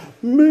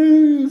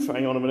 Move.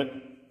 Hang on a minute.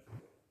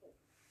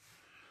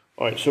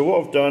 All right. So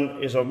what I've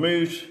done is I've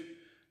moved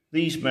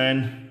these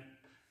men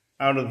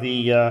out of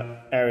the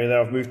area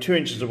there. I've moved 2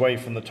 inches away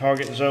from the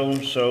target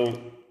zone, so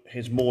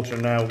his mortar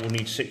now will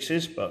need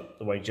 6s. But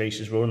the way Jace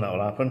is rolling, that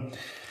will happen.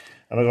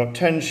 And I've got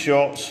 10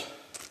 shots.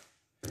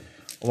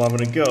 I'm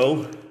having a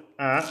go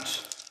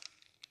at.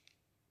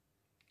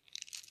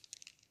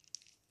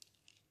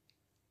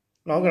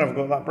 No, I'm gonna have a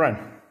go at that Bren.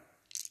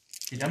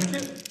 You damage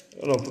it?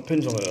 Oh, no, put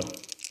pins on it though.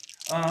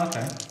 Oh,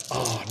 okay.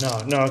 Oh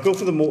no, go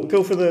for the.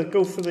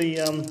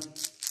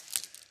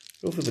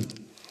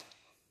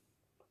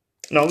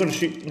 No, I'm gonna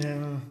shoot.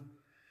 No.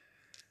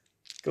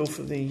 Go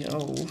for the.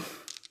 Oh,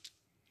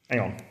 hang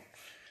on.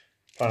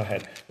 Plan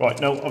ahead. Right,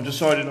 no, I've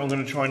decided I'm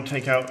gonna try and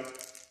take out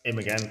him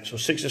again. So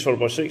 6s followed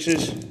by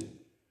 6s.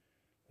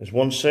 There's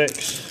 1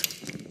 6.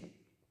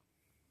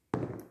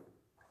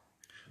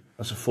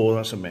 That's a 4,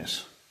 that's a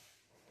miss.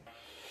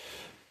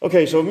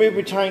 Okay, so I've moved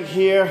my tank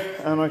here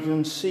and I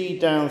can see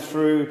down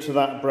through to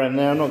that Bren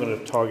now. I'm not going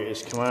to target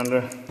his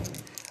commander.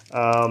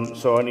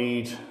 So I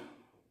need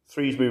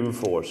 3s moving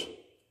 4s.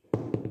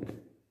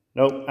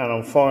 Nope, and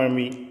I'm firing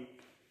me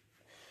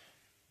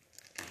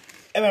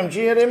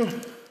MMG at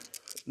him.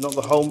 Not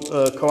the whole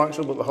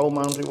coaxial, but the whole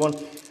mounted one.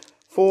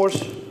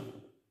 4s.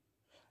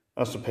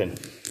 That's the pin.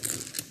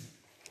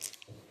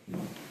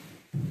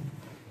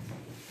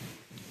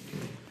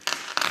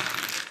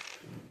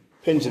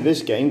 Pins in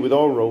this game with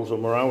our rolls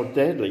on morale are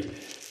deadly.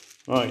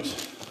 Right.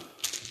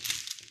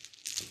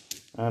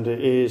 And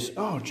it is,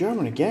 oh,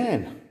 German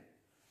again.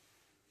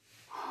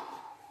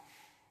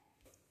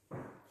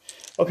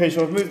 Okay,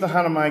 so I've moved the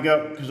Hanomag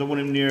up because I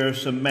want him near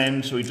some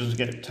men so he doesn't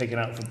get taken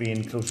out for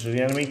being close to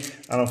the enemy.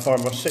 And I'm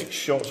firing my 6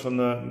 shots from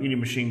the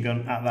medium machine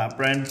gun at that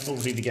Bren,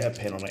 obviously to get a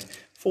pin on it.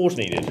 4's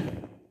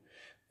needed.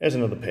 There's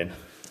another pin.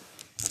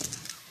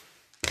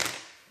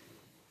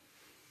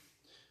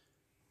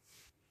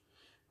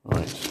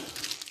 Right.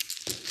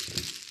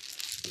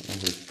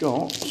 And we've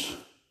got...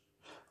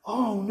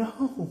 Oh no!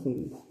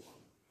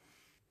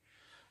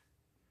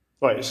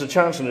 Right, it's a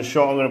chance in a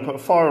shot. I'm going to put a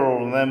fire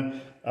roll on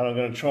them and I'm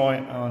going to try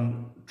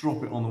and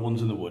drop it on the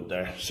ones in the wood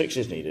there. 6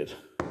 is needed.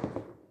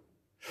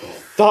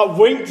 That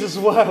winked as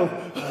well!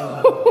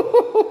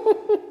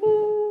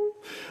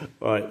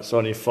 Right, so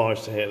I need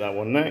 5s to hit that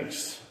one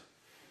next.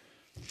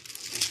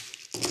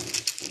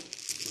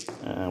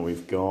 And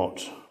we've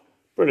got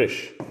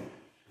British.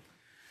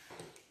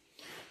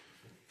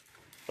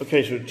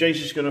 Okay, so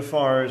Jason's going to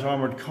fire his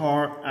armoured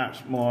car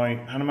at my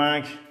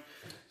Hanomag.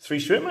 3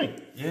 straight,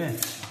 mate. Yeah, and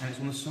it's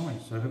on the side,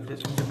 so hopefully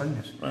it's a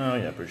bonus. Oh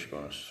yeah, British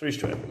bonus. 3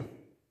 straight.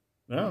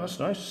 No, that's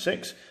nice.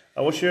 6.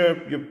 What's your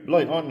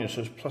light, aren't you?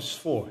 So it's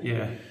 +4.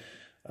 Yeah.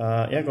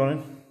 Yeah, go on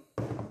in.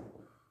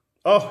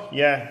 Oh,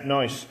 yeah,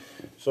 nice.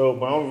 So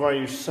my armor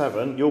value is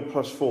 7, you're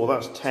 +4,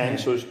 that's 10.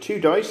 So it's 2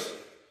 dice.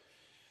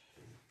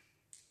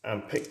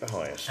 And pick the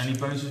highest. Any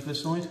bonuses for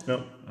this side?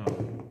 No.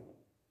 Oh.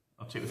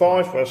 I'll take the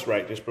 5 first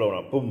rate, it's blown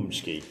up. Boom,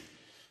 ski.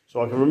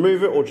 So I can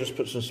remove it or just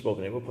put some smoke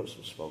in it. We'll put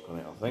some smoke on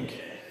it, I think.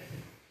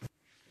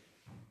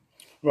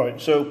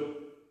 Right, so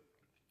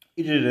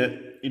he did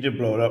it. He did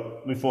blow it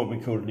up. We thought we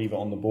could leave it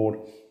on the board.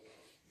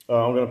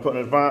 I'm going to put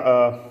an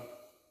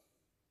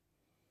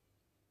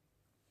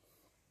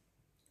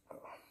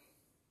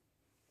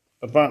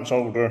advance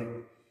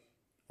holder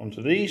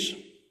onto these,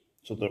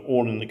 so they're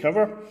all in the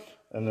cover,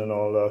 and then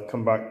I'll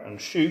come back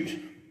and shoot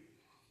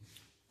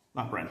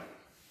that Bren.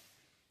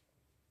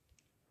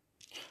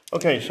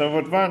 Okay, so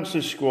I've advanced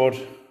this squad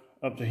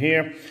up to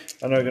here,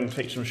 and I'm going to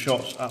take some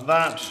shots at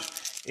that.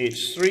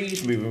 It's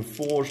 3s, moving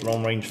 4s,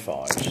 long range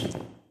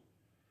 5s.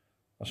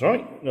 That's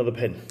right, another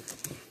pin.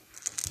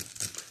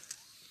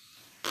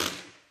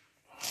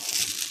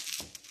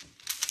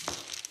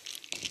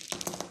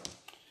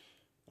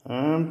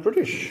 And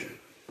British.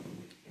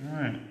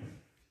 Alright.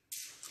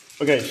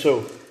 Okay,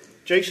 so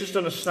Jason's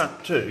done a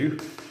snap 2,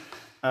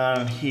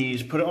 and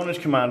he's put it on his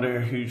commander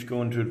who's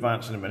going to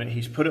advance in a minute.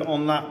 He's put it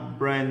on that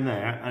Bren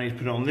there, and he's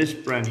put it on this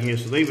Bren here,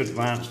 so they've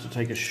advanced to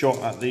take a shot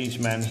at these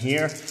men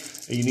here.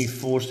 You need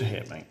 4s to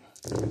hit, mate.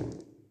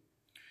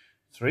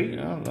 3,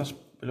 oh, that's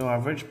below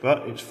average,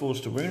 but it's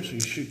 4s to wound, so you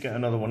should get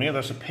another one here.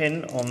 That's a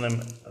pin on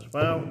them as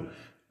well.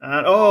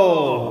 And,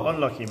 oh,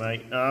 unlucky,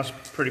 mate. No, that's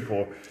pretty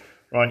poor.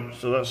 Right,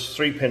 so that's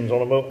 3 pins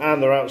on them,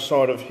 and they're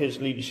outside of his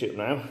leadership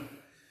now.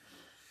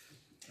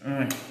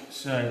 Alright,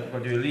 so I'll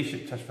do a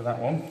leadership test for that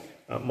one.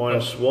 At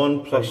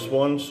 -1,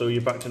 +1, so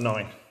you're back to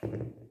 9.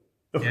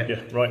 Oh,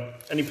 yeah, right.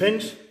 Any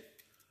pins?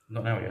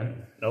 Not now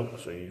yet. Nope,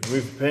 so you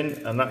move the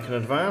pin, and that can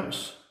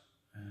advance.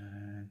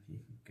 And you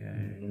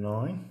can go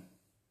 9.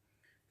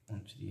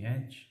 Onto the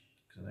edge,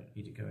 because I don't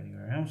need to go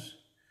anywhere else.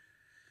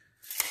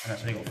 And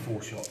that's only got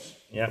 4 shots.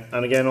 Yeah,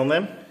 and again on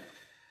them.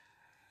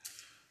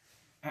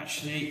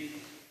 Actually,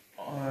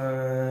 we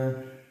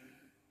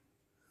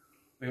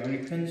got any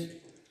pins?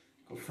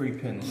 Got 3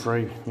 pins.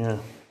 3, yeah.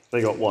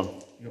 They got 1.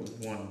 You got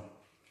 1.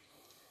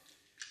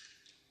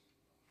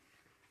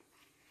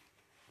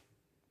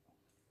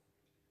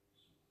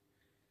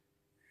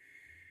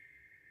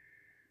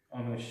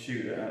 I'm going to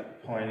shoot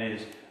at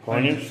Pioneers.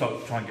 Pioneers?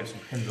 Start try and get some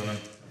pins on them.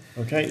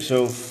 Okay,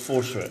 so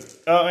 4 straight.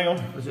 Oh, hang on.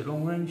 Is it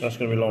long range? That's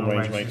going to be long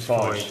range, mate.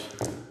 5s.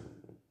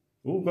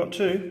 Ooh, got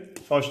 2.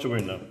 5s to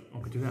win though. I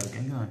could do that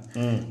again, can't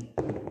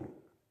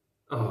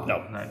I? Oh, no.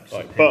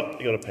 Right, but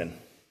you got a pin.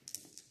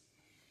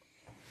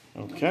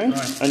 Okay,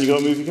 right. And you got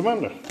to move your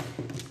commander.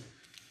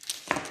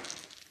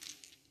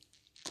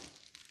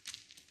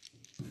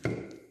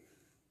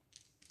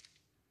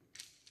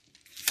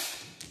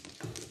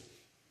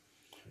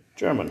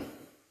 German.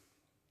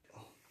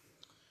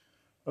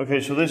 Okay,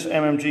 so this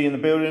MMG in the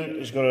building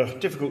has got a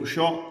difficult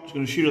shot. It's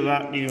going to shoot at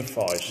that, needing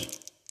 5s.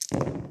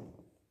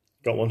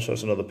 Got 1, so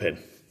that's another pin.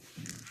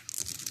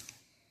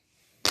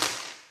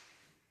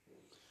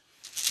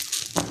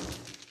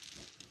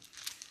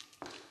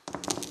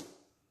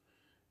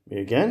 Me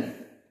again.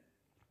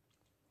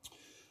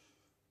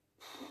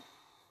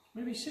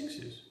 Maybe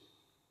 6s.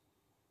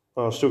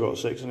 Well, I've still got a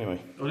 6 anyway.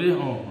 Oh, yeah?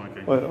 Oh,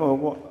 okay. Wait, oh,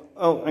 what?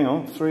 Oh, hang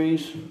on.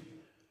 3s,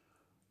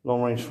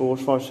 long range 4s,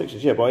 5,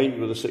 6s. Yeah, but I hit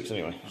you with a 6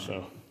 anyway.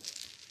 So,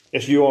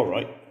 yes, you are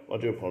right. I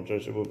do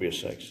apologise. It will be a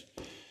 6.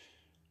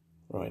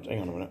 Right,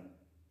 hang on a minute.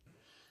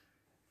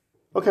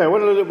 Okay, I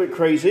went a little bit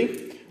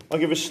crazy. I'll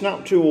give a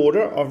snap to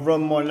order. I've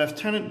run my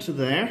lieutenant to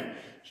there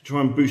to try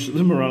and boost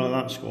the morale of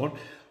that squad.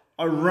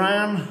 I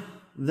ran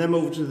them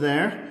over to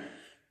there.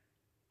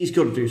 He's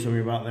got to do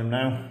something about them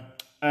now.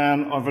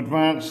 And I've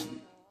advanced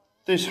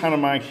this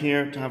Hanomag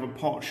here to have a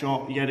pot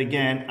shot yet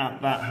again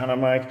at that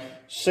Hanomag.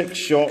 6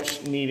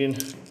 shots needing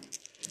 5s.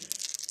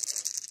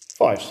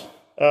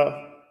 4s.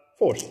 Yeah,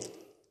 4s.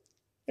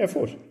 Yeah,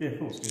 4s,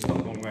 because it's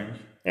not long range.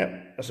 Yeah,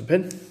 that's a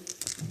pin.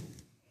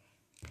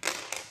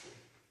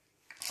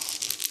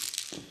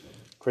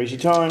 Crazy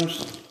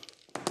times.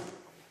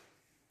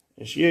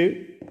 It's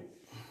you.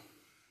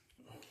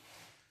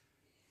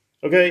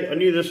 Okay, I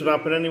knew this would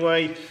happen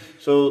anyway.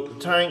 So the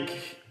tank,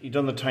 you've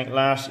done the tank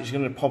last, he's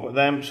going to pop at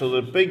them. So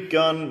the big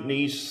gun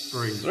needs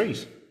 3s.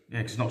 Yeah,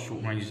 because it's not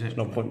short range, is it? It's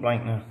not point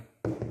blank now.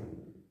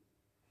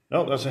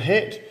 No, that's a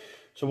hit.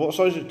 So what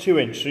size is it? 2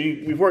 inch. So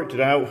we've worked it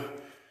out.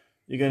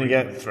 You're going to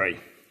get 3.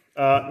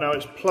 Now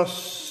it's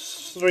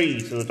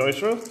 +3 to the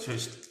dice roll. So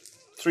it's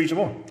 3 or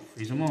more.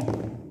 3 or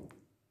more.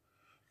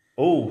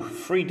 Oh,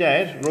 3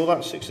 dead. Roll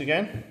that 6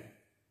 again.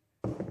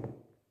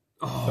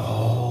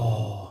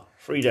 Oh,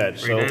 3 dead.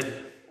 3 so dead.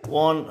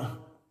 1,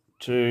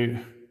 2,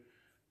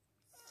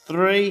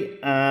 3,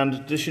 and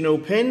additional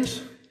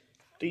pins.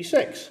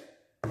 D6.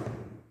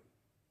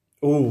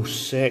 Oh,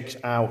 6.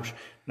 Ouch.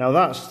 Now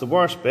that's the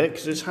worst bit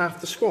because it's half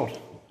the squad.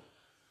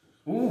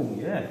 Oh,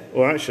 yeah.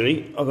 Well,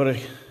 actually, I've got to.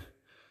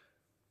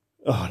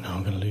 Oh no,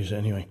 I'm going to lose it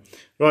anyway.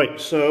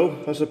 Right,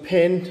 so that's a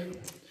pin.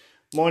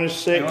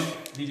 -6. Hang on.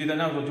 Do you do that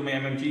now or do you do my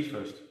MMGs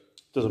first?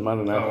 Doesn't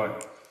matter now. Oh,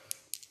 right.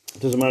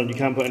 Doesn't matter, you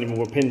can't put any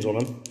more pins on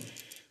them.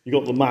 You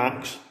got the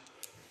max.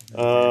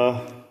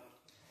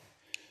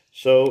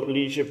 So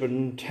leadership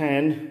in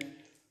 10,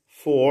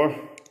 4.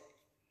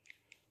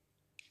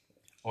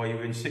 Oh,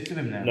 you're in 6 of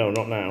them now? No,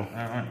 not now.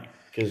 Alright.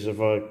 Because if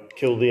I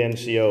kill the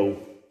NCO,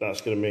 that's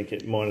going to make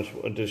it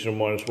additional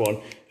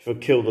 -1. If I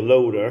kill the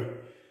loader,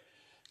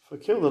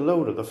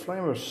 the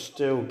flamer's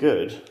still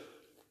good.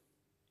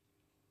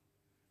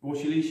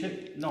 What's your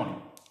leadership?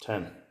 9?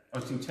 10. I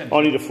was thinking 10.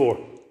 I need a 4.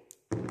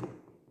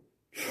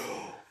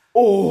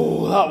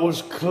 Oh, that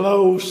was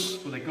close.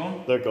 Were they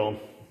gone? They're gone.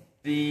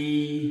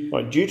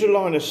 Right, due to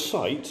line of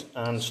sight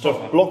and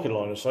stuff blocking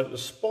line of sight, the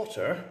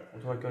spotter, or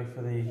do I go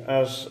for the...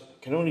 as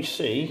can only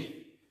see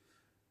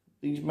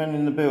these men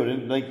in the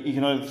building, you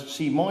can either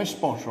see my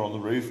spotter on the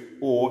roof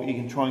or you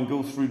can try and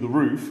go through the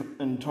roof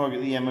and target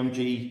the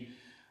MMG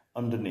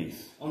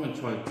underneath. I'm going to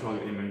try and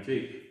target the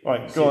MMG.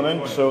 Right, go on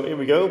then. So here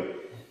we go.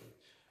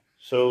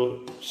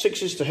 So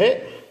 6s to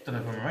hit. Don't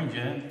know if I'm range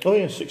yet. Oh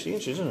yeah, 60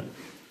 inches, isn't it?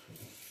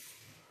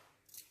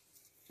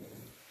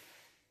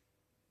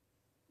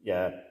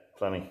 Yeah,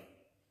 plenty.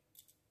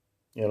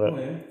 Yeah, look. Oh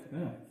yeah,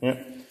 yeah.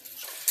 Yeah.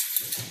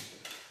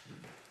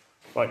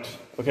 Right,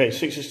 okay,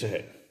 6s to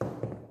hit.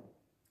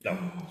 No.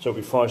 So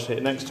it'll be 5s to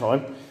hit next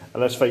time.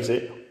 And let's face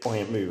it, I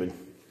ain't moving.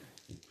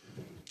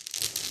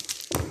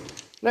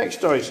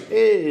 Next dice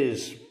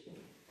is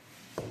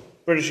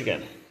British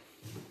again.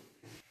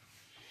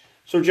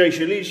 So Jace,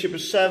 your leadership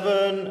is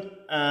 7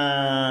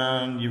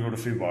 and you've got a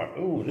food bar.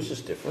 Oh, this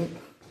is different.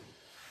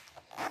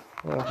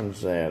 What happens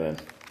there then?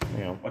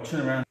 Hang on. I'll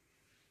turn around.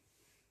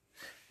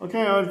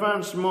 Okay, I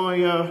advanced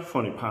my,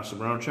 funny passive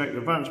round check,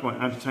 advanced my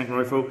anti-tank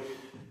rifle,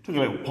 took a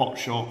little pot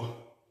shot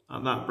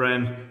at that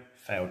Bren,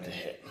 failed to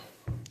hit.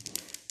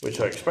 Which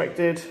I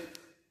expected.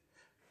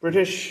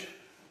 British.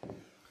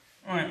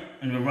 Alright,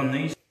 I'm going to run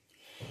these.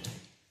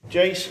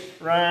 Jace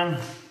ran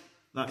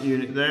that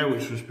unit there,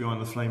 which was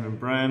behind the flaming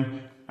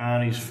Bren,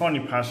 and he's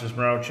finally passed his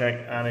morale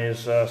check and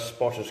his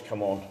spotters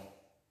come on.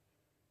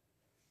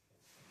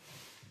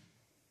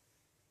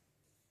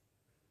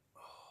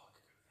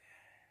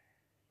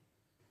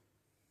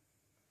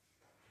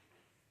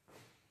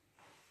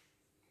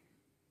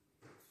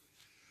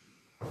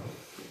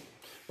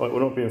 Right, we're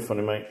not being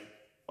funny, mate.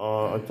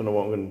 I don't know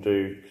what I'm going to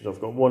do because I've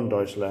got 1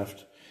 dice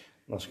left,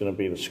 and that's going to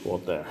be the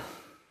squad there.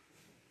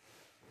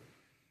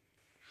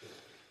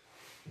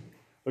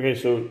 Okay,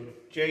 so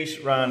Jace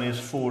ran his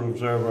forward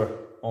observer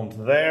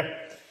onto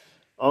there.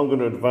 I'm going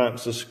to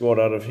advance the squad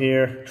out of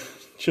here.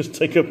 Just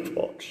take a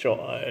pot shot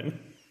at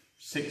him.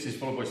 6s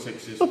followed by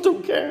 6s. I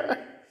don't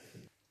care.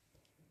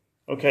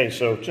 Okay,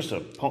 so just a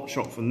pot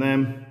shot from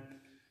them.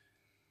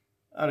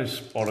 That is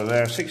spotter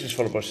there. 6s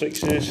followed by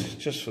 6s,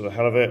 just for the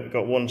hell of it.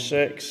 Got 1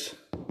 6.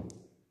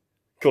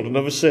 Got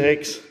another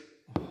 6.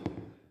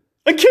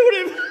 I killed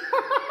him!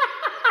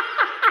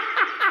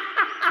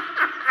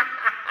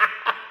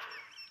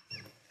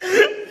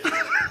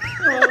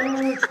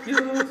 Oh,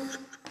 God.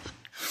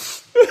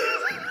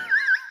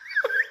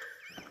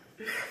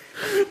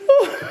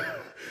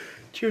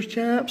 Cheers,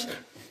 chaps.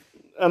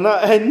 And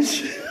that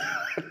ends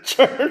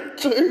turn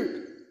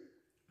 2.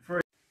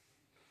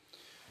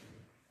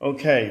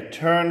 Okay,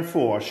 turn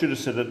 4. I should have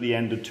said at the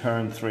end of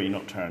turn 3,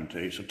 not turn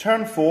 2. So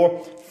turn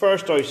 4,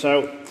 first dice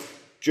out,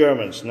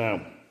 Germans.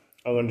 Now,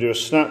 I'm going to do a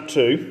snap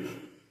 2.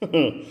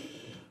 I'm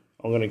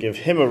going to give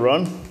him a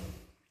run.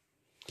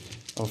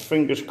 And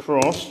fingers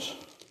crossed,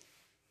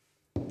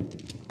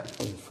 if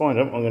I can find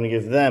them, I'm going to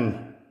give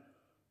them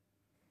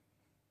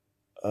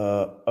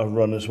a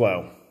run as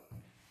well.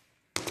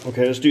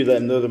 Okay, let's do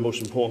them. They're the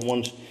most important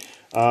ones.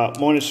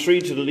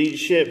 -3 to the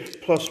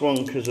leadership,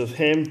 +1 because of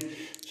him.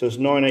 So it's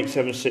 9, 8,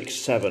 7, 6,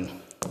 7.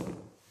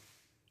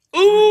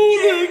 Oh,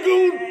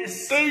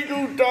 they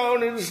go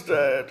down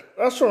instead.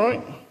 That's all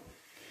right.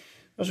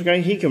 That's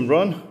okay. He can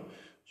run.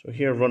 So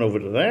here, run over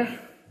to there.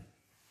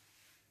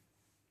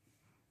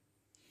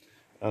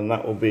 And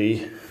that will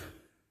be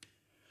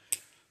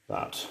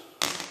that.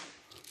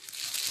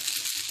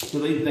 So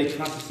they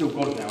still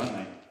got it now, haven't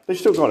they? They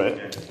still got it.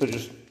 Yeah. They're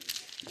just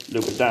a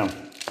little bit down,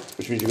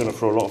 which means you're going to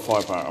throw a lot of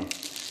firepower at them.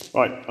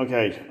 Right,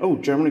 okay. Oh,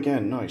 German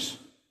again. Nice.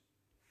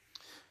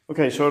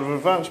 Okay, so I've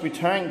advanced my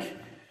tank,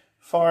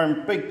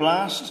 firing big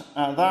blast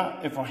at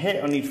that. If I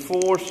hit, I need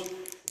 4s.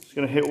 It's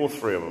going to hit all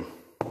 3 of them.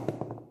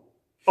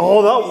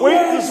 Oh, that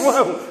winked as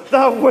well.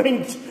 That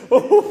winked.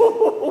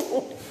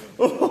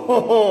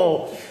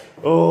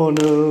 Oh,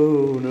 no.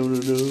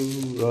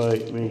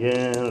 Right, me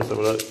again. Let's have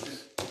a look.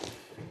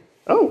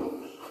 Oh,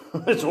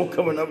 it's all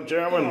coming up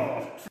German.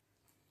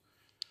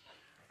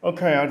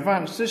 Okay, I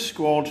advanced this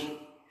squad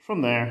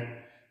from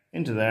there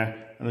into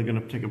there, and they're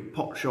going to take a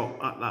pot shot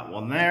at that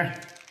one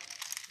there.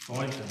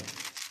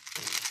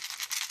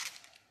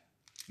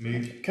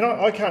 Move.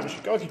 I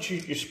could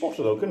shoot your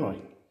spotter though,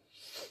 couldn't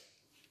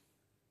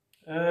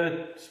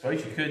I?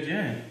 Suppose you could,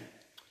 yeah.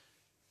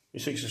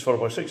 Your 6s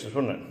followed by 6s,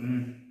 wouldn't it?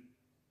 Mm.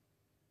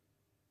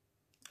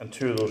 And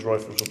 2 of those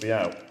rifles will be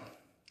out,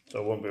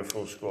 so it won't be a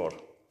full squad.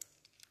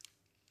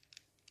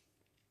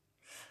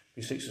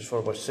 Your 6s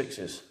followed by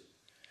 6s.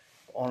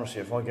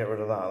 Honestly, if I get rid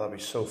of that, that'd be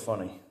so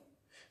funny.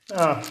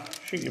 Ah,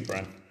 shoot your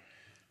Bran.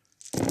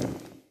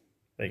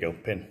 There you go,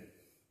 pin.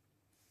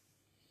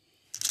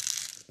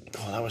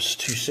 Oh, that was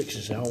 2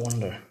 6s there, I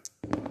wonder.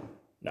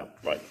 No,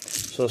 right.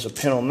 So there's a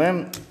pin on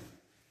them.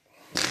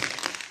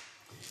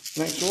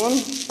 Next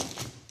one.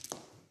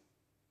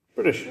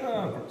 British.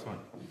 Oh, got time.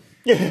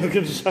 Yeah, I was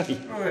going to say.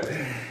 Right.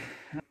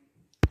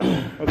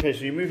 Okay,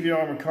 so you move your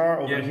armoured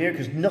car over here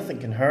because nothing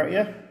can hurt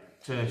you.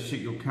 To shoot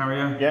your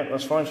carrier. Yeah,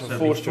 that's fine. So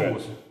 4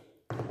 straight.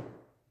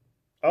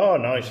 Oh,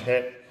 nice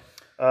hit.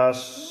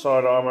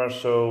 Side armour,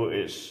 so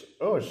it's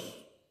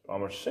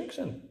armour 6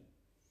 in.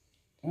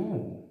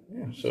 Ooh.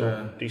 Yeah, so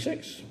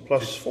D6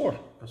 plus 4.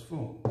 Plus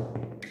 4.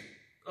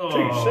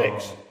 2,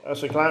 6.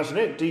 That's a glance in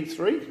it.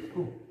 D3.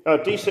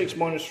 D6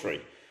 minus 3.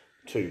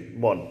 2,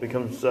 1.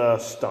 Becomes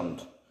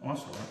stunned. Oh,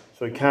 that's alright.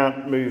 So he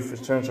can't move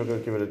his turn, so I've got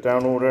to give it a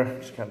down order.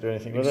 Just can't do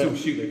anything with it. Still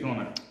shoot it,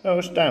 can't it? No,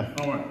 it's down.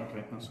 Oh, right,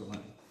 okay, that's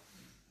alright.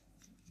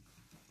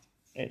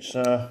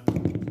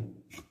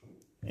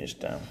 It's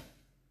down.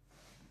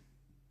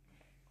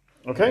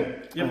 Okay,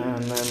 yep.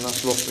 And then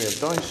that's lost me a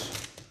dice.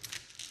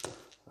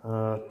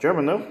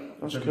 German though,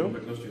 that's cool.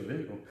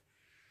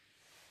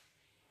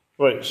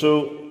 Right,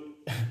 so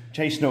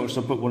Chase noticed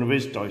I put one of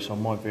his dice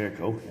on my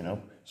vehicle, you know,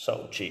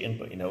 subtle cheating,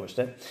 but you noticed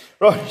it.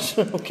 Right,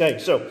 okay,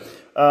 so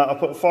I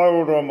put a fire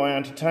order on my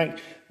anti-tank.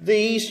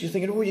 These, you're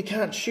thinking, oh, you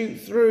can't shoot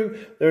through.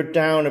 They're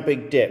down a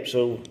big dip,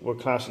 so we're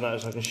classing that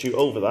as I can shoot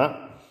over that.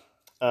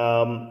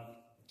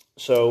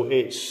 So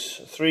it's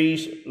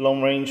 3s,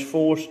 long range,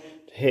 4s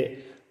to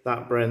hit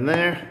that Bren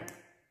there.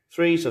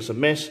 3s, that's a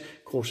miss.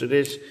 Of course it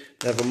is.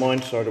 Never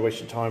mind, sorry to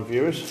waste your time,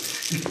 viewers.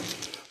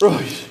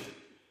 Right.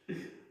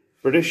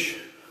 British.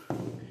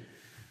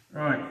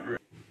 Right.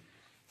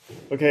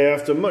 Okay,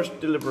 after much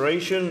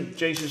deliberation,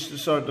 Jason's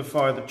decided to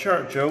fire the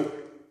Churchill,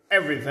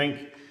 everything,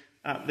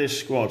 at this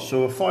squad.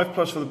 So a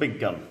 5+ for the big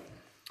gun.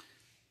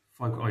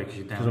 5, because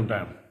you're down. Because I'm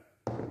down.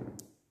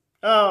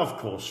 Oh, of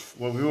course.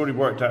 Well, we've already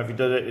worked out if you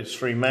did it, it's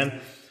 3 men.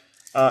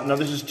 Now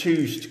this is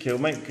 2s to kill,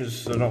 mate,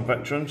 because they're not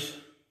veterans.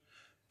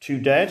 2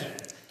 dead.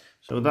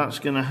 So that's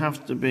going to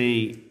have to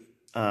be,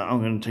 I'm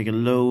going to take a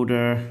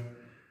loader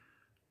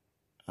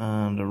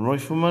and a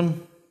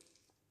rifleman.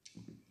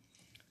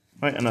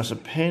 Right, and that's a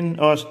pin.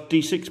 Oh, that's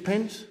D6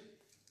 pins.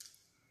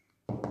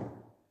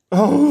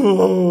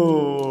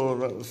 Oh,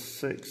 that was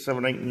 6,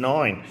 7, 8,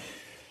 9.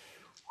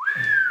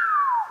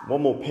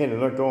 One more pin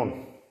and they're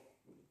gone.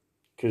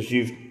 Because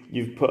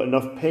you've put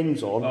enough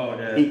pins on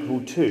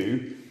equal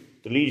to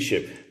the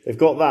leadership. They've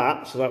got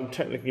that, so that would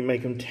technically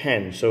make them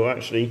 10. So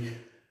actually,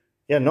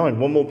 yeah, 9.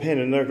 One more pin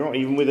and they're gone.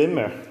 Even within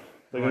there,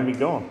 they're going to be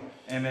gone.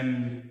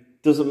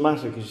 Doesn't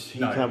matter because he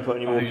can't put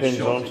any more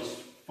pins on.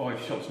 It's 5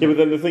 shots. Yeah, but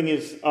then the thing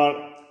is,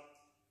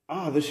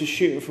 this is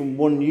shooting from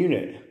 1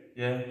 unit.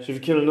 Yeah. So if you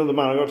kill another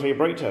man, I've got to take a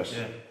break test.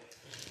 Yeah.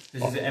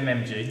 This is an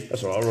MMG.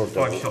 That's all right, I'll roll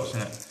double. 5 shots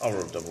in it. I'll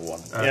roll double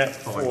 1. Yeah,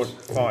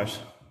 5s.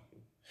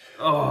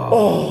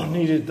 Oh,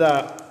 needed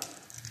that.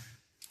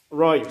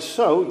 Right,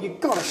 so you've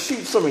got to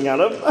shoot something at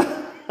him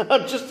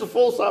just to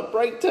force that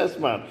break test,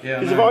 man. Yeah.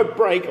 Because if I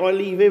break, I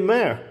leave him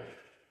there.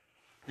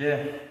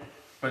 Yeah.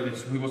 Wait,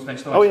 what's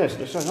next? Oh yes,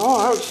 oh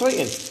how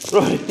exciting!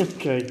 Right,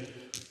 okay.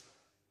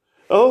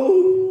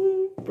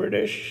 Oh,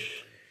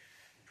 British.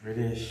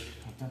 British.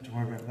 I don't have to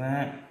worry about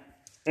that.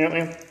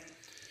 Yeah.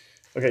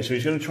 Okay, so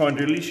he's going to try and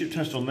do a leadership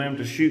test on them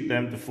to shoot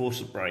them to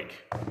force a break.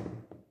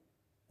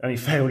 And he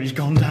failed. He's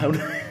gone down.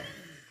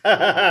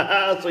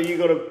 So you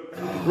got to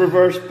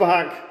reverse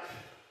back.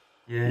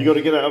 Yeah. You got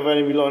to get out of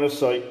enemy line of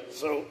sight.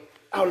 So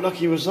how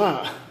lucky was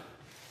that?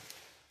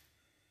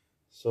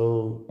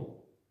 So,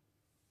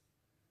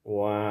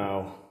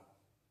 wow.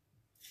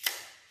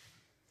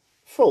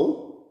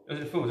 Full? Is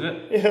it full, is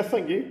it? Yeah,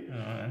 thank you.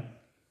 Alright.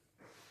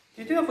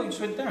 Did you do that? I thought you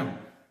just went down.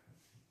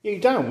 Yeah,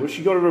 you're down, which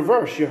you got to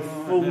reverse. You have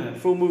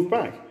full move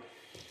back.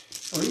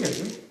 Oh, yeah.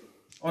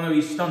 Oh no,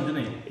 he's stunned,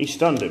 isn't he? He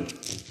stunned him.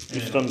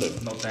 You stunned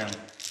him. Not down.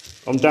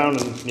 I'm down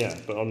and, yeah,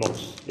 but I'm not,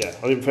 yeah.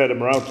 I didn't fail the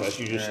morale test,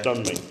 you just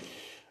stunned me.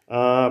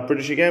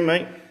 British again,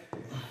 mate.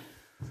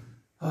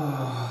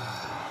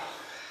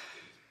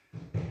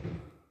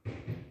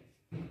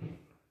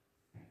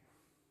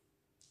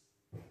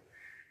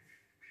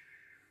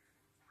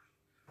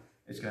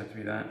 It's going to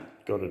be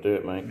that. Got to do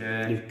it, mate.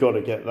 Yeah. You've got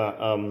to get that.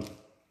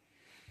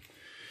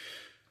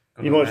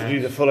 You might have to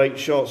do the full 8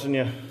 shots, didn't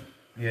you?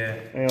 Yeah.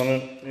 Hang on,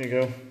 there you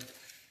go.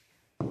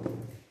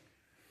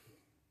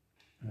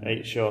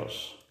 8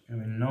 shots.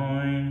 Going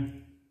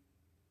 9.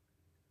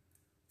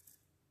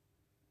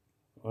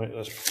 Right,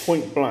 that's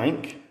point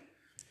blank.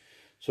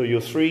 So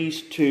you're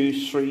 3s,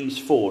 2s, 3s,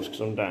 4s,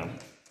 because I'm down.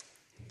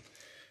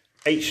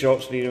 8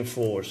 shots, needing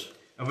 4s.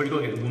 I've already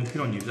got to get the 1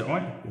 pin on you, is that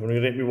right? You've only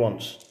got to hit me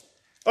once.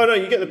 Oh no,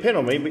 you get the pin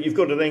on me, but you've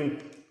got to then...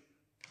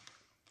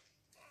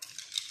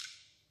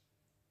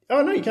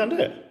 Oh no, you can't do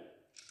it.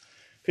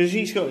 Because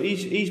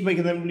he's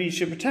making them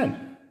leadership of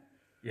 10.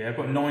 Yeah, I've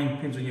got 9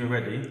 pins on you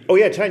already. Oh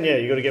yeah, 10, yeah,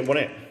 you've got to get one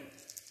in.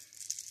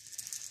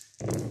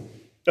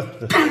 Oh,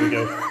 there we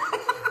go.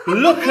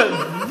 Look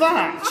at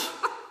that!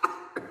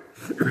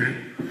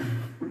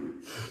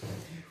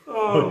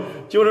 Oh.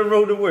 Do you want to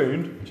roll the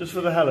wound, just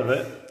for the hell of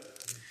it?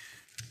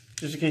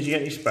 Just in case you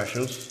get any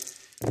specials.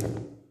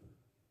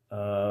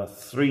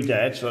 3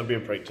 dead, so that'd be a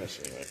break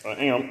test anyway. Right,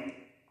 hang on.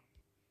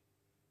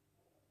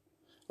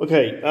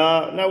 Okay,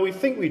 now we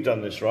think we've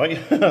done this right.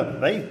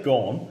 They've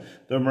gone.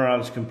 Their morale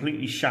is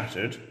completely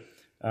shattered.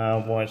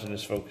 Why isn't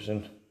this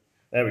focusing?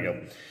 There we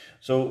go.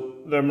 So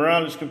their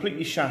morale is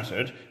completely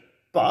shattered,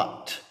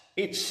 but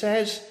it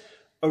says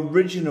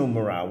original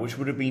morale, which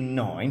would have been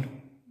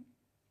 9.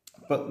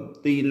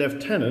 But the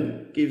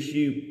lieutenant gives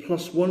you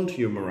 +1 to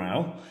your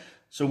morale,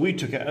 so we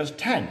took it as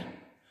 10.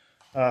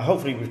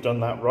 Hopefully we've done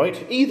that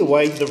right. Either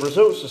way, the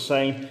result's the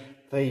same.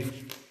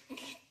 They've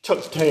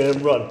tucked the tail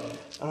and run.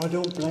 And I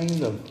don't blame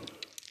them.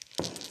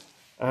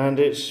 And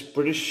it's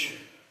British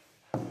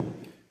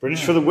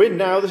for the win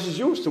now. This is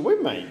yours to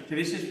win, mate.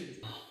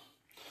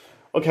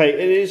 Okay,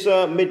 it is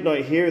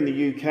midnight here in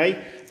the UK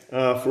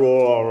for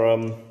all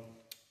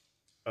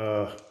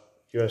our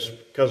US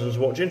cousins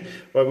watching.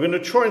 Right, we're going to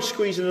try and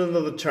squeeze in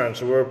another turn.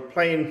 So we're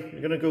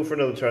going to go for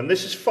another turn.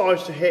 This is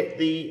 5 to hit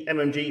the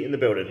MMG in the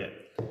building.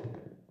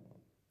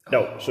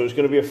 No, so it's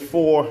going to be a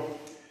 4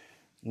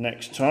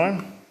 next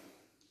time.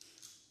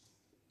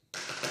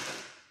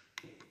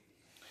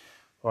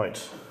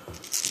 Right.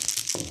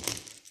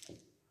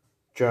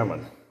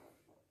 German.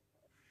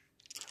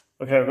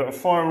 Okay, I've got a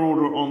fire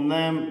order on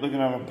them. They're going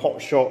to have a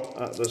pot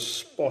shot at the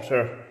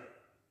spotter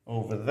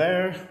over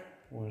there.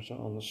 Where's that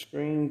on the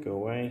screen? Go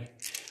away.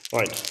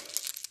 Right.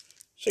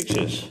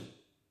 6s.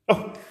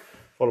 Oh,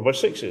 followed by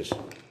 6s.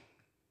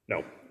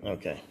 No.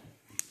 Okay.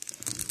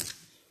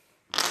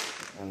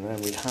 And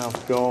then we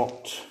have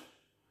got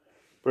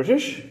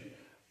British.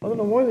 I don't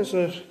know why there's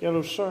a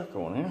yellow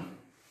circle on here.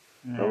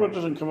 No. It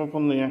doesn't come up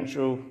on the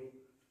actual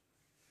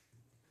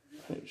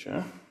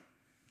picture.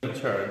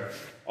 Turn,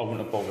 I wouldn't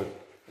have bothered. I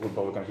wouldn't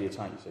bother going to the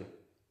attack, you see.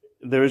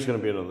 There is going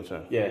to be another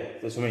turn. Yeah,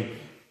 that's what I mean.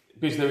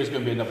 Because there is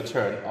going to be another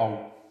turn,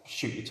 I'll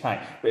shoot the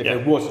tank. But if there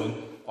wasn't,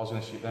 I was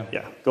going to shoot them.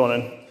 Yeah, go on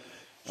then.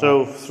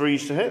 So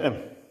 3s to hit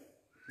them.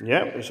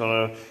 Yeah, it's on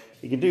a.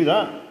 You can do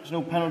that. There's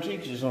no penalty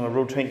because it's on a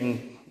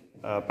rotating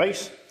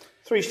base.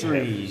 3s to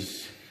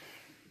hit.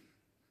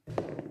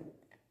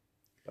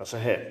 That's a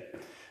hit.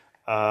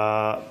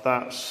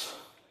 That's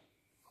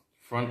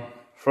front.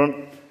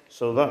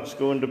 So that's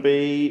going to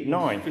be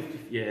 9. 50,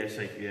 yeah,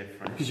 safe. Yeah,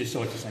 front. Because your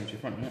side's the same as your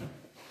front, isn't it?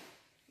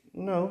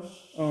 No,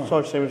 side's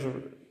the same as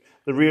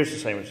the rear's the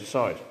same as the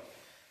side.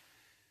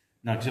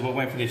 No, because if I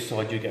went for this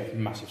side, you get a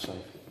massive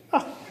save.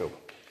 Ah, cool.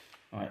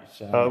 Right.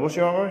 So what's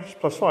your armour? It's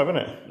 +5, isn't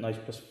it? No, it's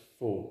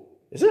 +4.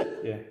 Is it?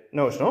 Yeah.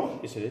 No, it's not.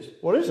 Yes, it is.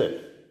 What is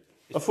it?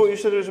 I thought you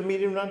said it was a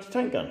medium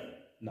anti-tank gun.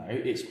 No,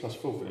 it's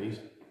 +4 for these.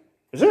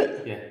 Is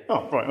it? Yeah.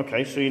 Oh, right.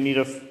 Okay. So you need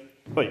a.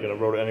 Well, you're going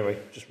to roll it anyway.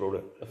 Just roll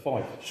it. A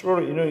 5. Just roll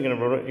it. You know you're going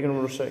to roll it. You're going to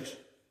roll a 6.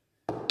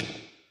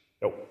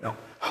 Nope. No.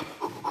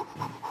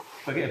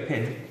 If I get a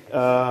pin.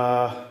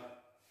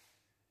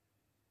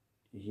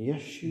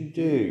 Yes, you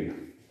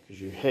do. Because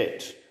you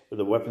hit with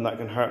a weapon that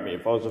can hurt me.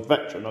 If I was a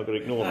veteran, I could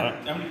ignore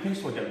that. How many pins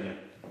do I get on you?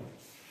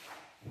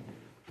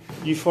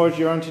 You fired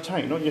your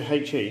anti-tank, not your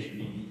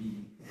HE.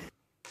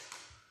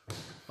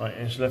 Right,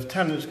 his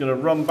lieutenant's going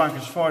to run back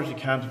as far as he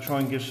can to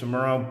try and give some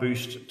morale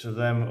boost to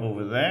them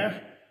over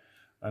there.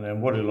 And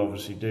then what he'll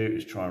obviously do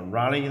is try and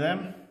rally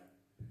them.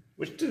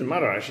 Which didn't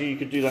matter actually, you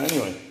could do that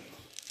anyway.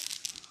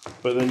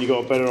 But then you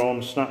got a better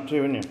on snap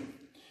too, haven't you?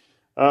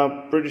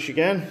 British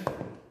again. So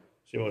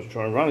you want to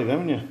try and rally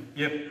them, haven't you?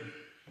 Yep.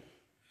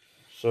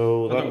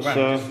 So that's...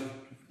 just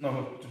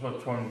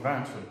try and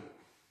advance them.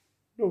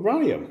 No,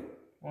 rally them.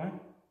 Why?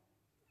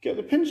 Get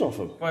the pins off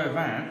them. If I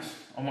advance,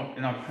 I might,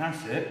 and I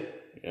pass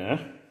it. Yeah.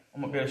 I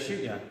might be able to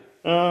shoot you.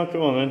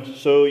 Come on then.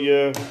 So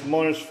you're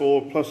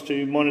 -4,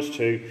 +2,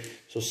 -2.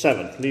 So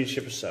 7.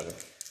 Leadership is 7.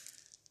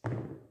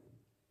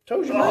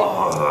 Told you, mate.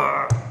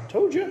 Oh.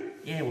 Told you.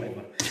 Yeah,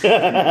 whatever.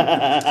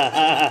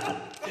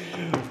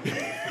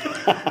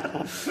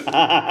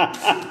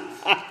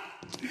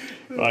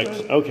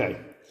 Right, okay.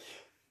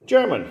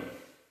 German.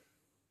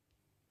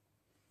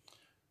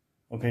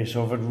 Okay,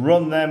 so if I'd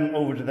run them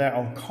over to there,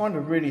 I'm kind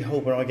of really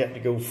hoping I get to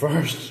go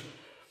first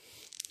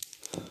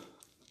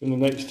in the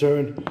next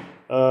turn.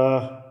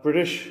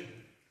 British.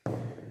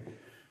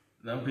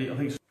 That'll be, I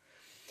think.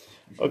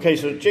 Okay,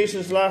 so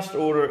Jason's last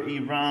order, he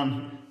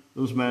ran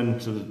those men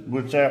to the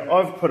woods there.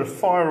 I've put a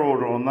fire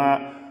order on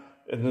that,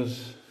 and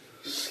there's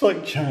a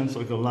slight chance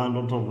I can land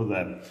on top of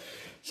them.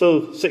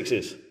 So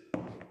 6s.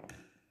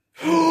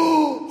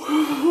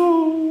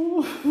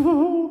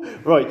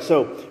 Right,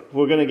 so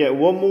we're going to get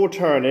one more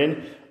turn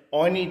in.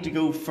 I need to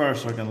go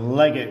first so I can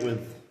leg it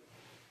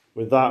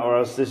with that, or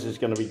else this is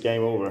going to be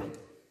game over.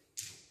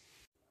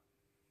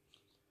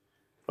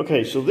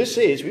 Okay, so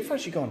we've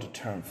actually gone to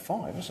turn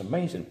 5. That's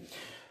amazing.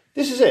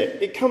 This is it.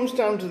 It comes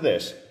down to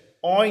this.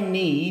 I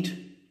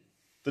need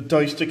the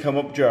dice to come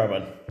up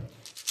German.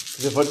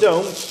 Because if I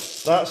don't,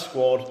 that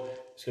squad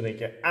is going to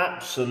get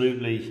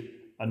absolutely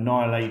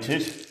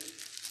annihilated.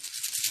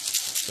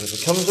 But if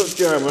it comes up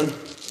German,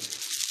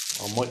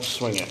 I might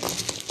swing it.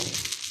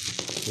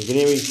 You can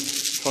hear me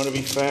trying to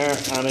be fair,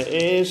 and it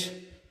is.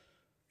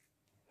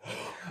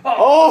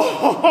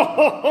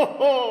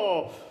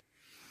 Oh!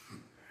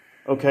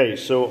 Okay,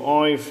 so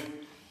I've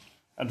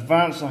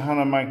advanced the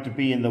Hanomag to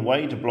be in the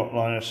way to block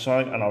line of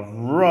sight, and I've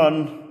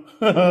run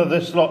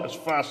this lot as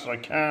fast as I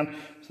can.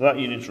 So that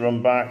unit's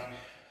run back,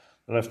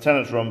 the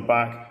lieutenant's run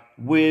back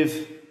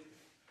with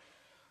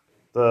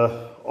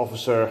the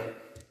officer.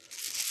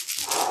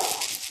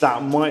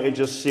 That might have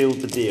just sealed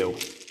the deal.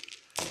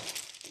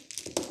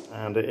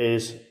 And it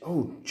is,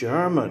 oh,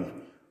 German.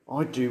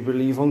 I do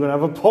believe I'm going to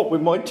have a pop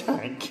with my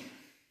tank.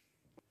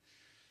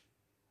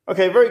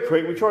 Okay, very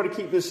quick, we try to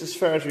keep this as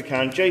fair as we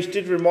can. Jace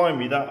did remind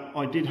me that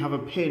I did have a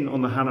pin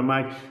on the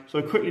Hanomag, so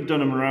I quickly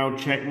done a morale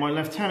check. My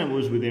lieutenant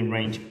was within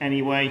range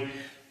anyway,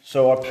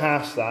 so I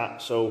passed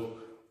that, so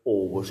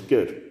all was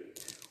good.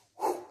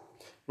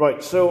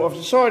 Right, so I've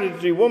decided to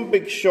do one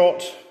big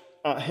shot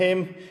at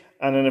him,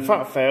 and then if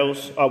that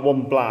fails,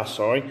 one blast,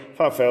 sorry. If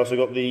that fails, I've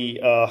got the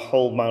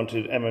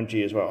hull-mounted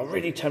MMG as well. I'm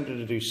really tempted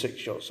to do 6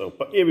 shots, though,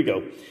 but here we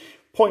go.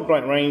 Point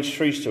blank range,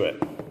 3s to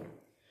it.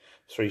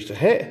 3s to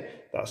hit.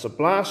 That's a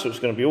blast, so it's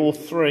going to be all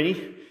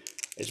 3.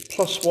 It's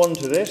 +1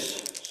 to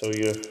this, so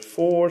your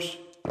 4s.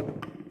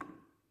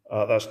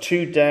 That's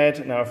 2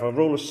 dead. Now, if I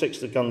roll a 6,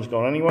 the gun's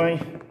gone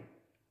anyway.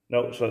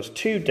 No, so that's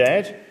 2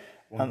 dead.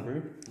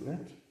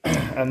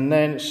 And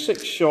then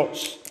 6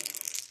 shots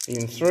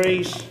in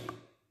 3s.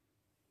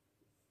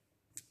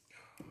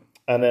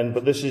 And then,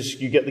 but this is,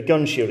 you get the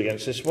gun shield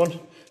against this one.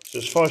 So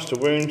it's 5 to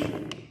wound. Yeah.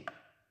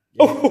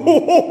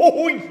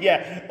 Oh,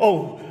 yeah.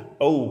 Oh,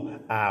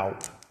 ow.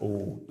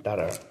 Oh, that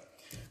hurt.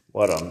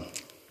 Well done.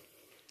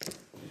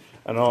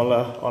 And I'll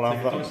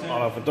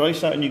have a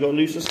dice out, and you got to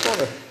lose the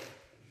spotter.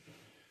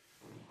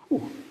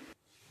 Whew.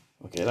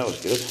 Okay, that was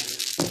good.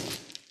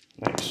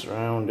 Next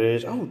round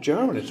is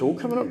German. It's all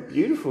coming up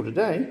beautiful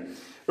today.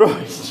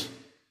 Right.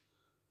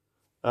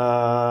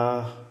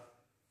 My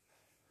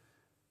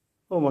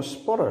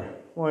spotter.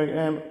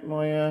 I'm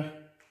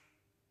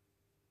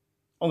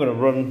gonna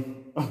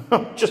run.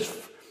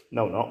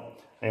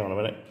 Not. Hang on a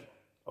minute.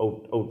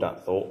 Hold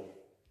that thought.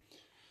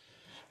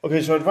 Okay,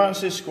 so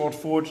advance this squad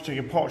forward to take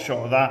a pot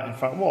shot of that. In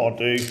fact, what I'll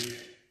do,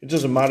 it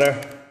doesn't matter.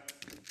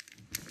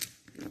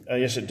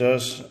 Yes, it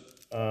does.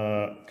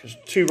 Because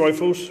 2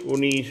 rifles, we'll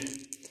need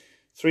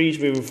 3s,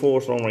 moving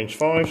 4s, long range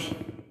 5s.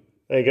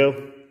 There you go.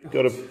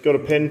 Got a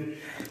pin.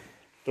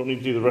 Don't need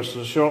to do the rest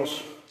of the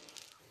shots.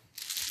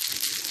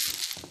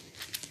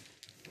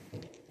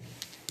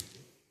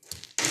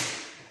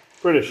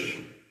 British.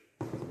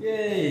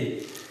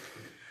 Yay!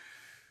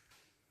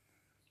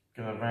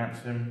 Gonna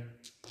advance him.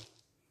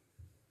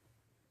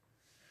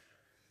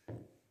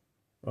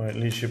 Right,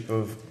 leadership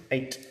of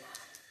 8.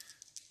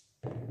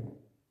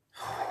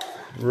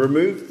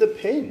 Remove the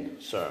pin,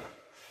 sir.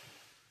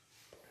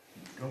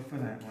 Go for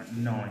that, like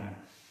 9.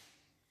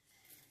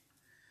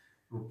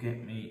 Will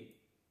get me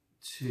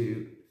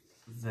to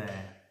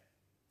there.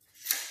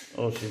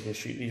 Oh, so you can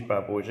shoot these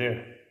bad boys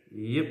here.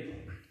 Yep.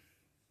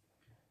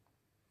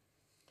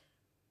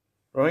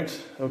 Right,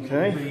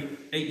 okay.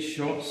 8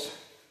 shots.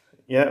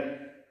 Yep.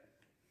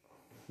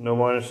 No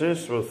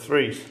minuses, well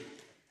 3s.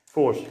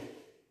 4s.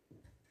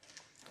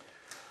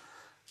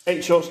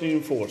 8 shots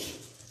needing 4s.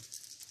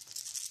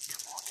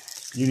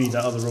 You need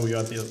that other roll you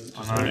had the other.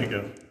 There you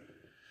go.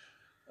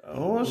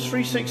 Oh, that's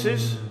 3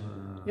 6s.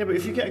 Yeah, but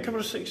if you get a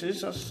couple of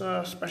 6s,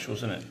 that's specials,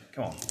 isn't it?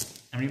 Come on.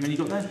 How many men you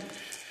got there?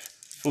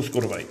 Full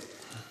squad of 8.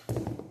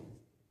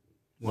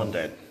 1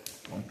 dead.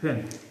 1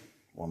 pin.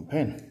 1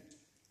 pin.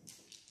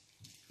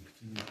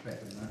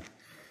 Better than that.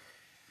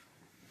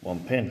 1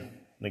 pin.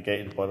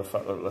 Negated by the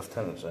fact that the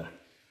lieutenant's there.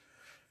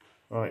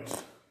 Right.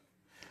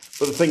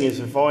 But the thing is,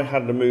 if I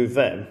had to move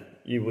them,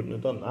 you wouldn't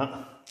have done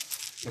that.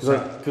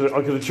 Because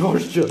I could have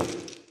charged you.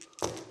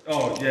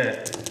 Oh,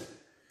 yeah.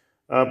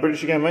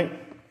 British again, mate.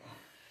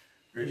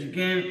 British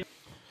again.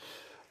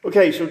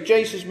 Okay, so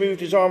Jace has moved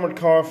his armoured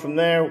car from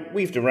there,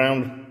 weaved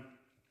around.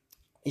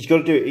 He's got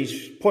to do it.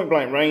 He's point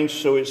blank range,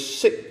 so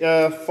it's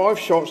 5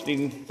 shots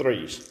needing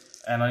 3s.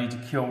 And I need to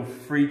kill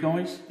 3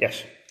 guys?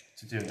 Yes.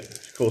 To do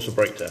it. Of course, a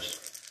break test.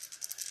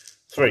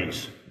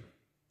 3s.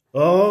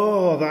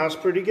 Oh, that's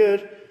pretty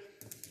good.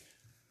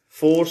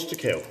 4s to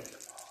kill.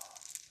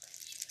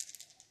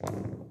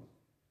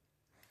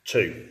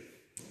 2.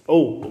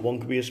 Oh, but 1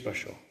 could be a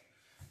special.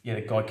 Yeah,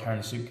 the guy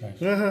carrying the suitcase.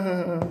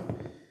 No,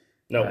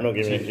 not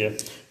giving it to you.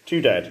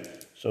 2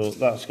 dead. So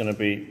that's going to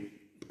be...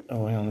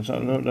 Oh, hang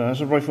on. No,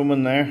 that's a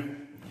rifleman there.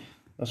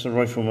 That's a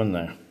rifleman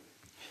there.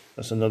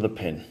 That's another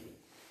pin.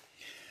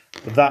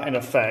 But that, in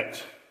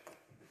effect,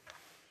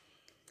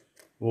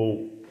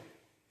 will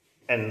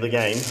end the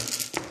game.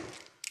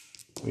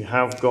 We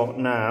have got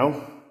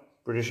now...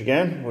 British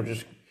again.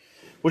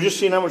 We're just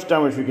seeing how much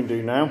damage we can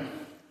do now.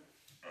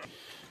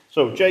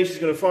 So Jace is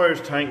going to fire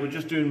his tank. We're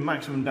just doing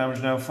maximum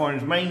damage now, firing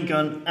his main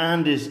gun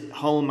and his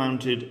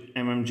hull-mounted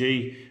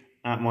MMG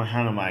at my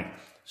Hanomag.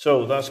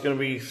 So that's going to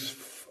be,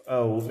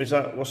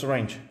 what's the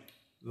range?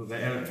 The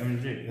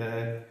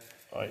MMG.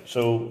 Right,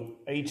 so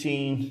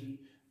 18,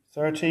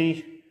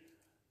 30,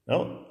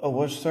 no, oh,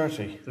 what's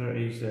 30?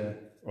 30's there.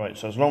 Right,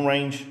 so it's long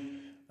range,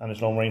 and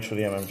it's long range for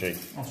the MMG.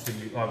 I was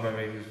thinking,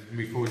 maybe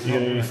move forward. You're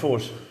going to need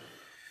 4s.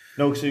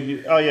 No, because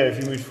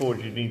if you move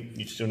forward,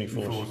 you'd still need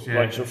 4s. Yeah.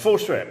 Right, so 4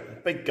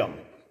 strip, big gun.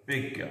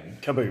 Big gun.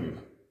 Kaboom.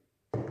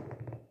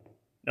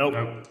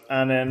 Nope.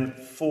 And then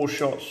 5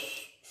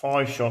 shots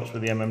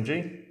with the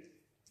MMG.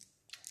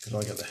 Because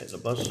I get to hit the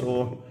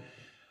buzzsaw.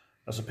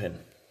 That's a pin.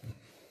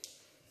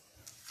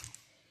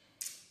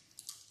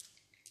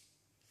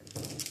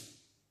 There's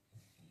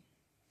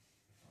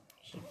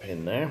a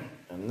pin there.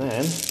 And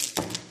then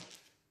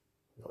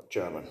we've got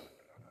German.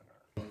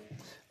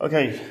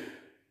 Okay.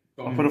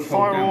 I'll put a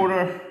fire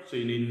order so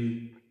you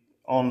need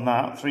on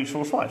that 3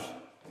 4 5.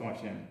 5,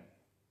 yeah.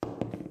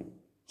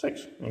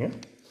 6. There you go.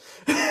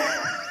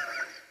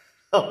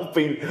 I've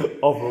been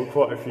offered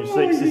quite a few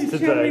 6s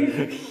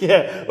today.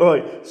 Yeah,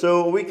 alright.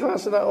 So are we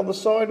classing that on the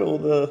side or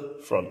the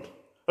front?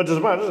 It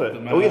doesn't matter, does it?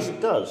 Doesn't matter. Oh, yes,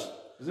 it does.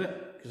 Is it?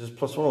 Because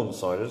there's +1 on the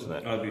side, isn't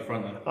it? Oh, it'd be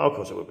front then. Oh, of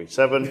course it would be.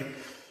 7.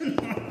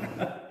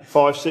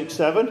 5, 6,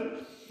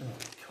 7.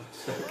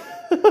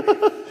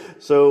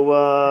 So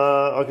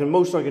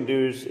most I can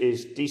do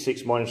is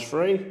D6 minus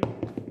 3.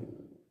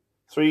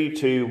 3,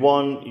 2,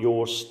 1.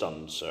 You're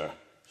stunned, sir.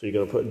 So you've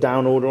got to put a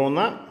down order on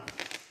that.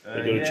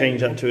 You've got to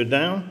change that to a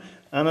down.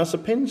 And that's a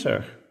pin,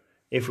 sir.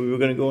 If we were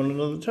going to go on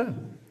another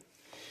turn.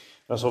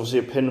 That's obviously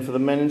a pin for the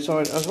men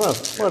inside as well.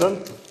 Well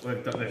done. Well,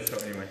 they've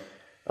shot anyway.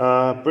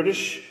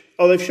 British.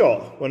 Oh, they've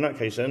shot. Well, in that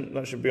case then,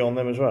 that should be on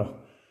them as well.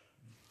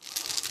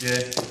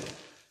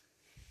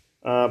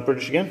 Yeah.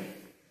 British again.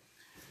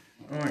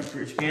 Alright,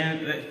 British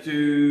again. Let's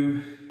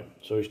do...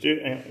 So he's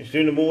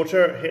doing the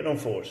mortar, hitting on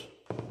 4s.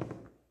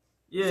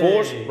 Yeah.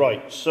 4s?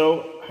 Right,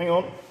 so, hang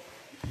on.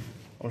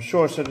 I'm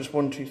sure I said it's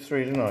 1, 2,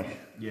 3, didn't I?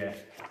 Yeah.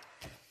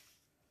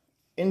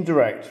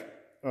 Indirect.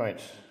 Right.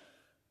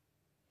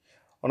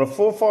 On a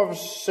 4, 5, or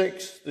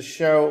 6, the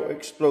shell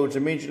explodes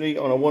immediately.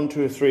 On a 1,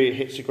 2, or 3, it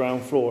hits the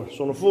ground floor.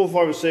 So on a 4,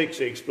 5, or 6,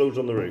 it explodes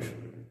on the roof.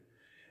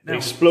 It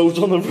explodes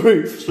on the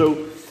roof.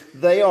 So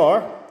they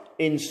are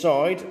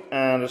inside,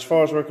 and as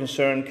far as we're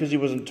concerned, because he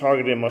wasn't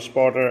targeting my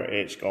spotter,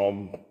 it's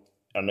gone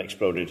and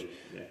exploded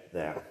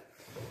there.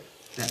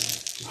 Yeah.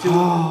 So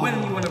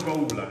when you want to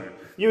roll below?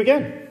 You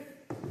again.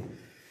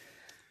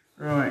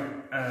 Right.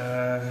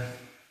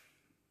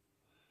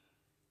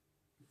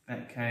 In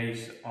that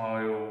case,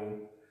 I'll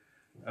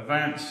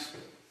advance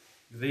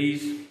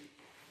these.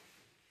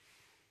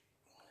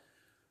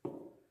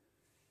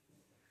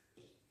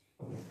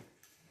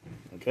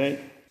 Okay.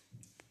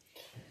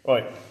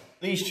 Right.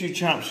 These 2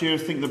 chaps here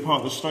think they're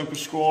part of the sniper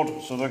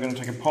squad, so they're going to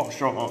take a pot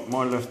shot at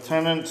my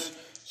lieutenant.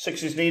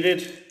 6 is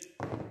needed.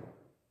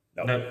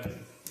 No.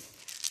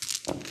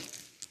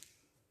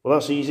 Well,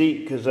 that's easy,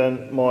 because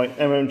then my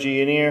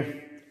MMG in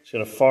here is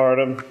going to fire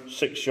them.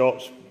 6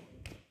 shots.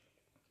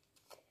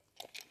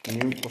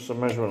 What's the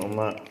measurement on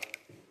that?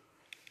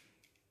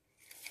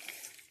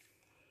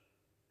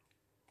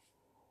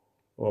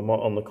 Well, I'm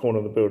on the corner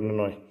of the building,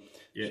 aren't I?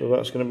 Yeah. So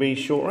that's going to be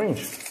short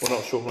range. Well,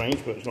 not short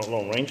range, but it's not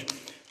long range.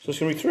 So it's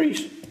going to be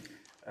 3s.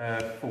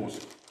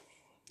 4s.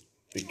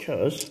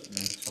 Because,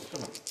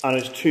 and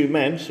it's 2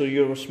 men, so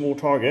you have a small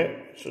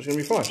target, so it's going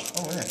to be 5s.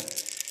 Oh, yeah.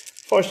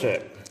 5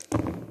 step.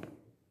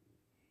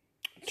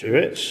 2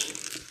 hits.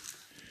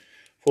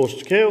 Force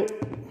to kill.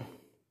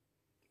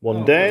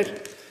 1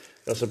 dead.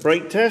 That's a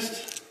break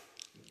test.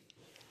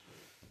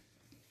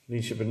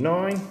 Leadership of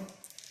 9.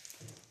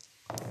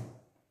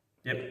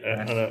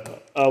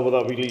 Yep. Oh, well, that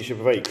would be leadership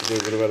of 8 because you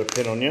would have had a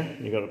pin on you.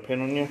 You got a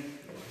pin on you.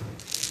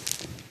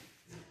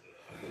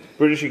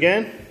 British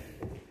again.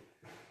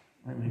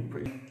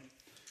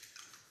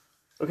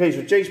 Okay,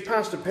 so Jake's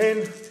passed a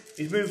pin.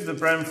 He's moved the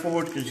Bren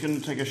forward because he's going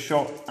to take a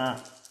shot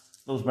at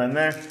those men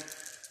there.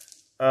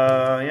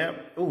 Yeah.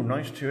 Oh,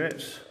 nice 2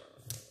 hits.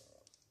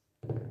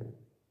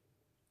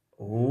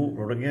 Oh,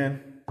 roll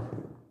again.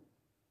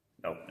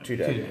 No, 2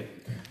 dead.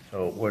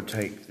 So we'll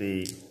take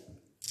the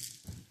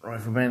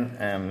riflemen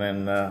and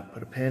then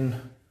put a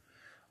pin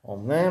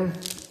on them.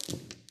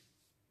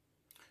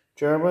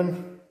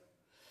 German.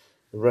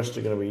 The rest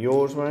are going to be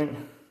yours, mate.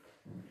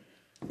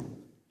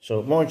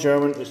 So my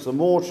German, it's the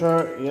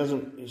mortar.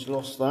 He's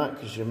lost that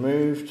because you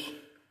moved.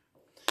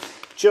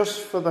 Just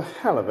for the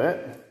hell of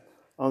it,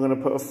 I'm going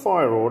to put a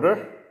fire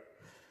order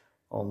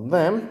on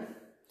them.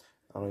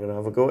 And I'm going to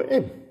have a go at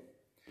him.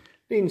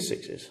 Lean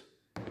 6s.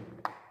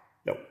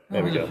 No,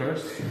 there we go.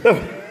 First.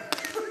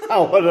 I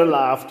would have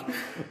laughed.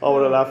 I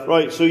would have laughed.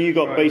 Right, so you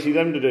got basically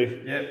them to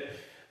do. Yep.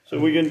 So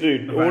we're going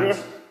to do order.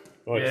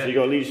 Right, yeah. So you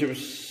got leadership of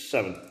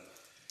 7.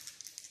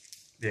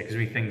 Yeah, because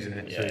we things in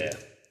it. Yeah, so. Yeah.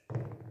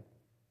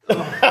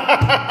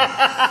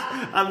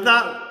 And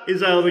that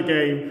is how the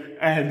game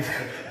ends.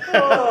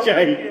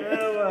 Okay.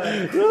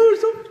 No,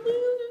 stop.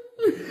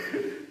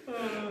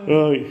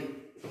 Right.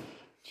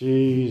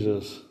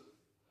 Jesus.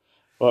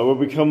 Right, we'll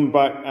be coming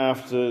back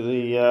after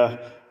the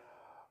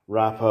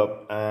wrap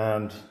up,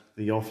 and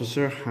the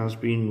officer has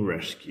been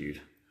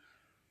rescued.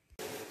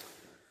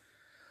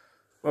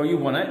 Well, you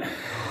won it.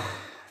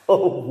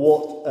 Oh,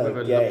 what a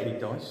with game. A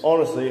dice.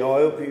 Honestly, I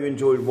hope you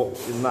enjoyed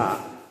watching that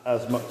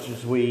as much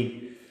as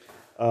we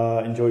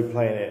enjoyed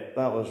playing it.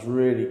 That was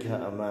really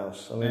cat and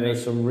mouse. I mean,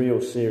 there's some real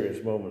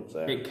serious moments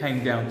there. It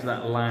came down to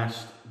that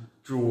last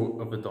draw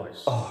of the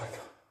dice. Oh my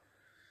God.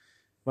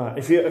 Man,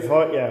 if you've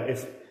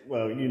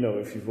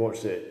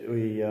watched it,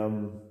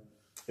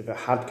 if it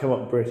had come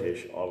up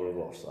British, I would have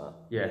lost that.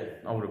 Yeah,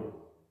 I would have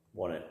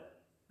won it.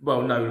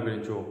 Well, no, it would have been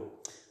a draw.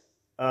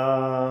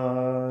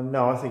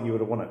 No, I think you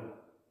would have won it.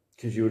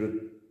 Because you would have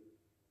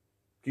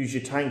used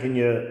your tank and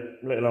your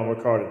little armor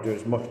car to do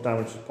as much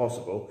damage as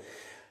possible,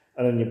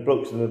 and then your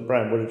blokes in the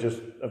Bren would have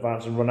just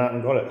advanced and run out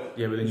and got it.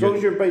 Yeah, but then as long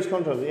as you're base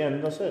contact at the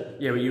end, that's it.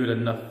 Yeah, but you had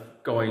enough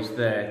guys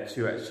there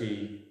to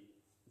actually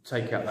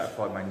take out that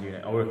 5-man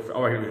unit. I reckon it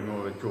would have been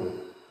more of a draw,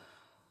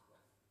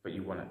 but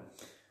you won it.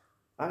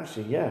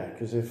 Actually, yeah,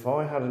 because if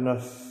I had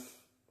enough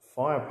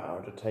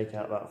firepower to take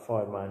out that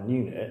 5-man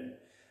unit,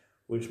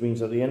 which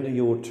means at the end of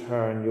your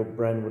turn, your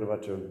Bren would have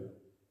had to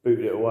boot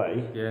it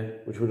away,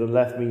 which would have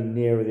left me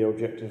nearer the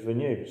objective than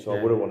you, so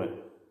I would have won it.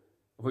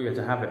 I thought you had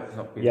to have it,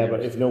 not be nearest.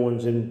 But if no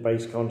one's in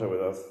base contact with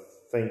us,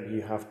 I think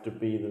you have to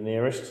be the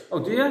nearest. Oh,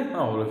 do you?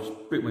 Oh, well, I've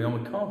just boot my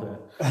armoured car there.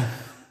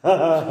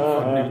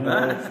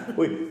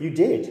 Well, you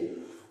did.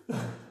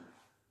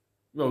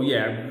 Well,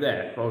 yeah,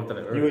 there. I've done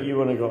it earlier. You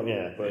wouldn't have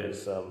got, but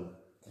it's...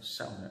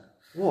 Sat on it.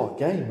 What a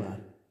game,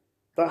 man.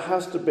 That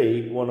has to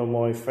be one of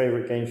my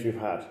favourite games we've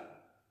had.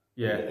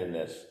 Yeah. In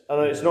this.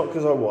 And it's not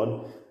because I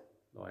won.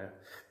 Liar.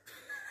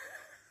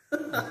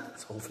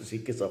 It's obviously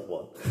because I've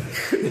won.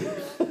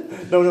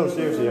 No,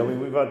 seriously. I mean,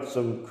 we've had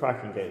some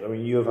cracking games. I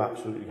mean, you have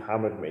absolutely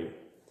hammered me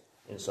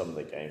in some of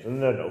the games,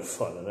 and they're no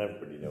fun. And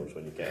everybody knows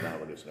when you're getting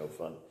hammered, it's no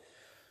fun.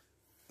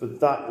 But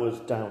that was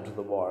down to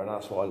the wire, and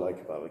that's what I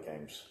like about the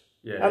games.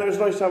 Yeah. And it was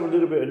nice to have a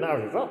little bit of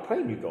narrative. That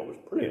plane you got was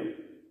brilliant.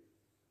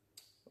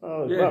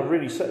 That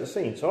really set the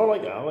scene. So I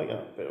like that. I like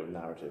that bit of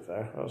narrative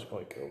there. That was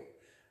quite cool.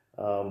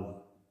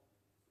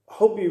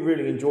 Hope you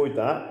really enjoyed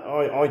that.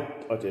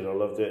 I did. I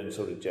loved it, and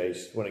so did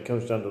Jace. When it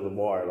comes down to the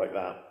wire like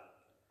that.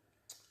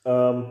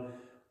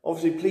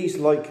 Obviously, please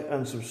like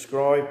and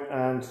subscribe,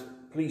 and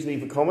please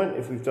leave a comment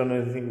if we've done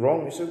anything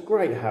wrong. It's a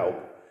great help.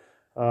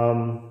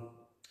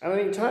 And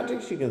any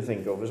tactics you can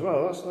think of as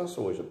well. That's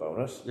always a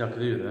bonus. You have to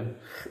do them.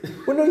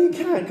 Well, no, you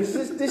can, because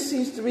this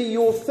seems to be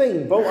your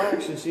thing. Bolt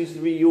action seems to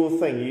be your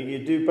thing.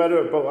 You do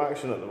better at bolt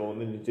action at the moment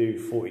than you do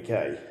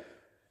 40k.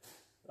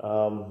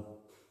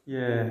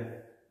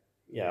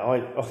 Yeah, I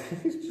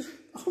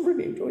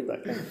really enjoyed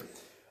that game.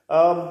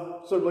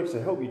 So, like I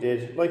said, hope you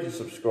did. Like and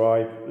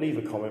subscribe. Leave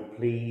a comment,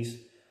 please.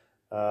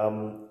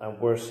 And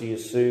we'll see you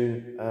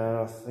soon.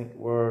 I think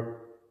we're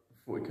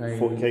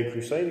 40k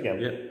Crusade again.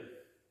 Yep.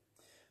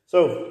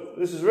 So,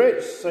 this is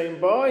Rich saying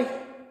bye.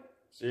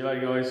 See you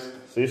later, guys.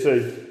 See you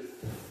soon.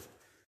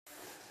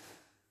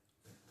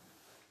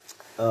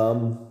 A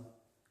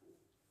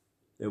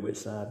little bit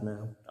sad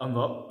now. I'm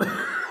not.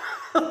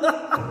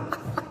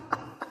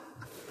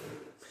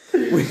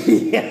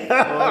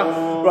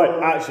 Right,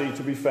 actually,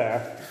 to be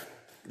fair,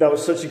 that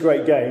was such a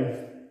great game.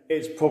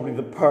 It's probably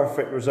the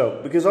perfect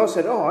result. Because I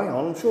said, oh, hang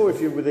on, I'm sure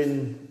if you're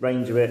within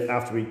range of it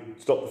after we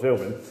stop the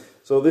filming.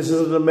 So this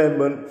is an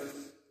amendment.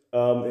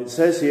 It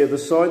says here, the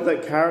side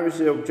that carries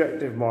the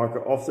objective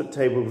marker off the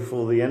table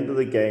before the end of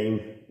the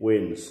game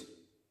wins.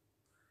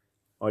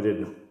 I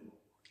didn't.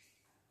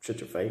 Shut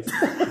your face.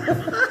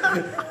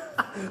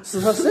 So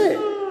that's it.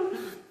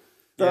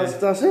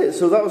 That's it.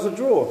 So that was a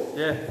draw.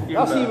 Yeah.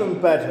 That's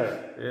even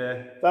better.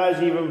 Yeah. That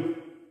is even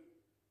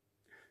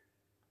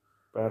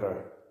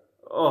better.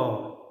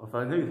 Oh, if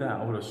I knew that,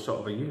 I would have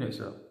shot the units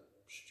up.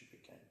 Stupid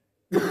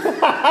game.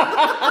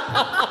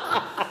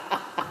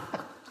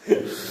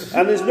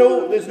 And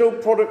there's no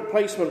product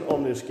placement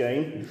on this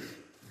game.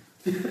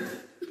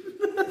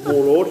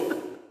 Warlord.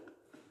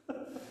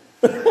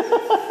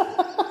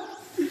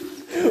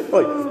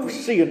 Right, we'll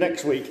see you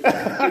next week.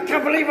 I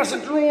can't believe it's a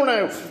draw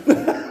now.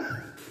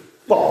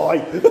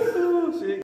 Bye.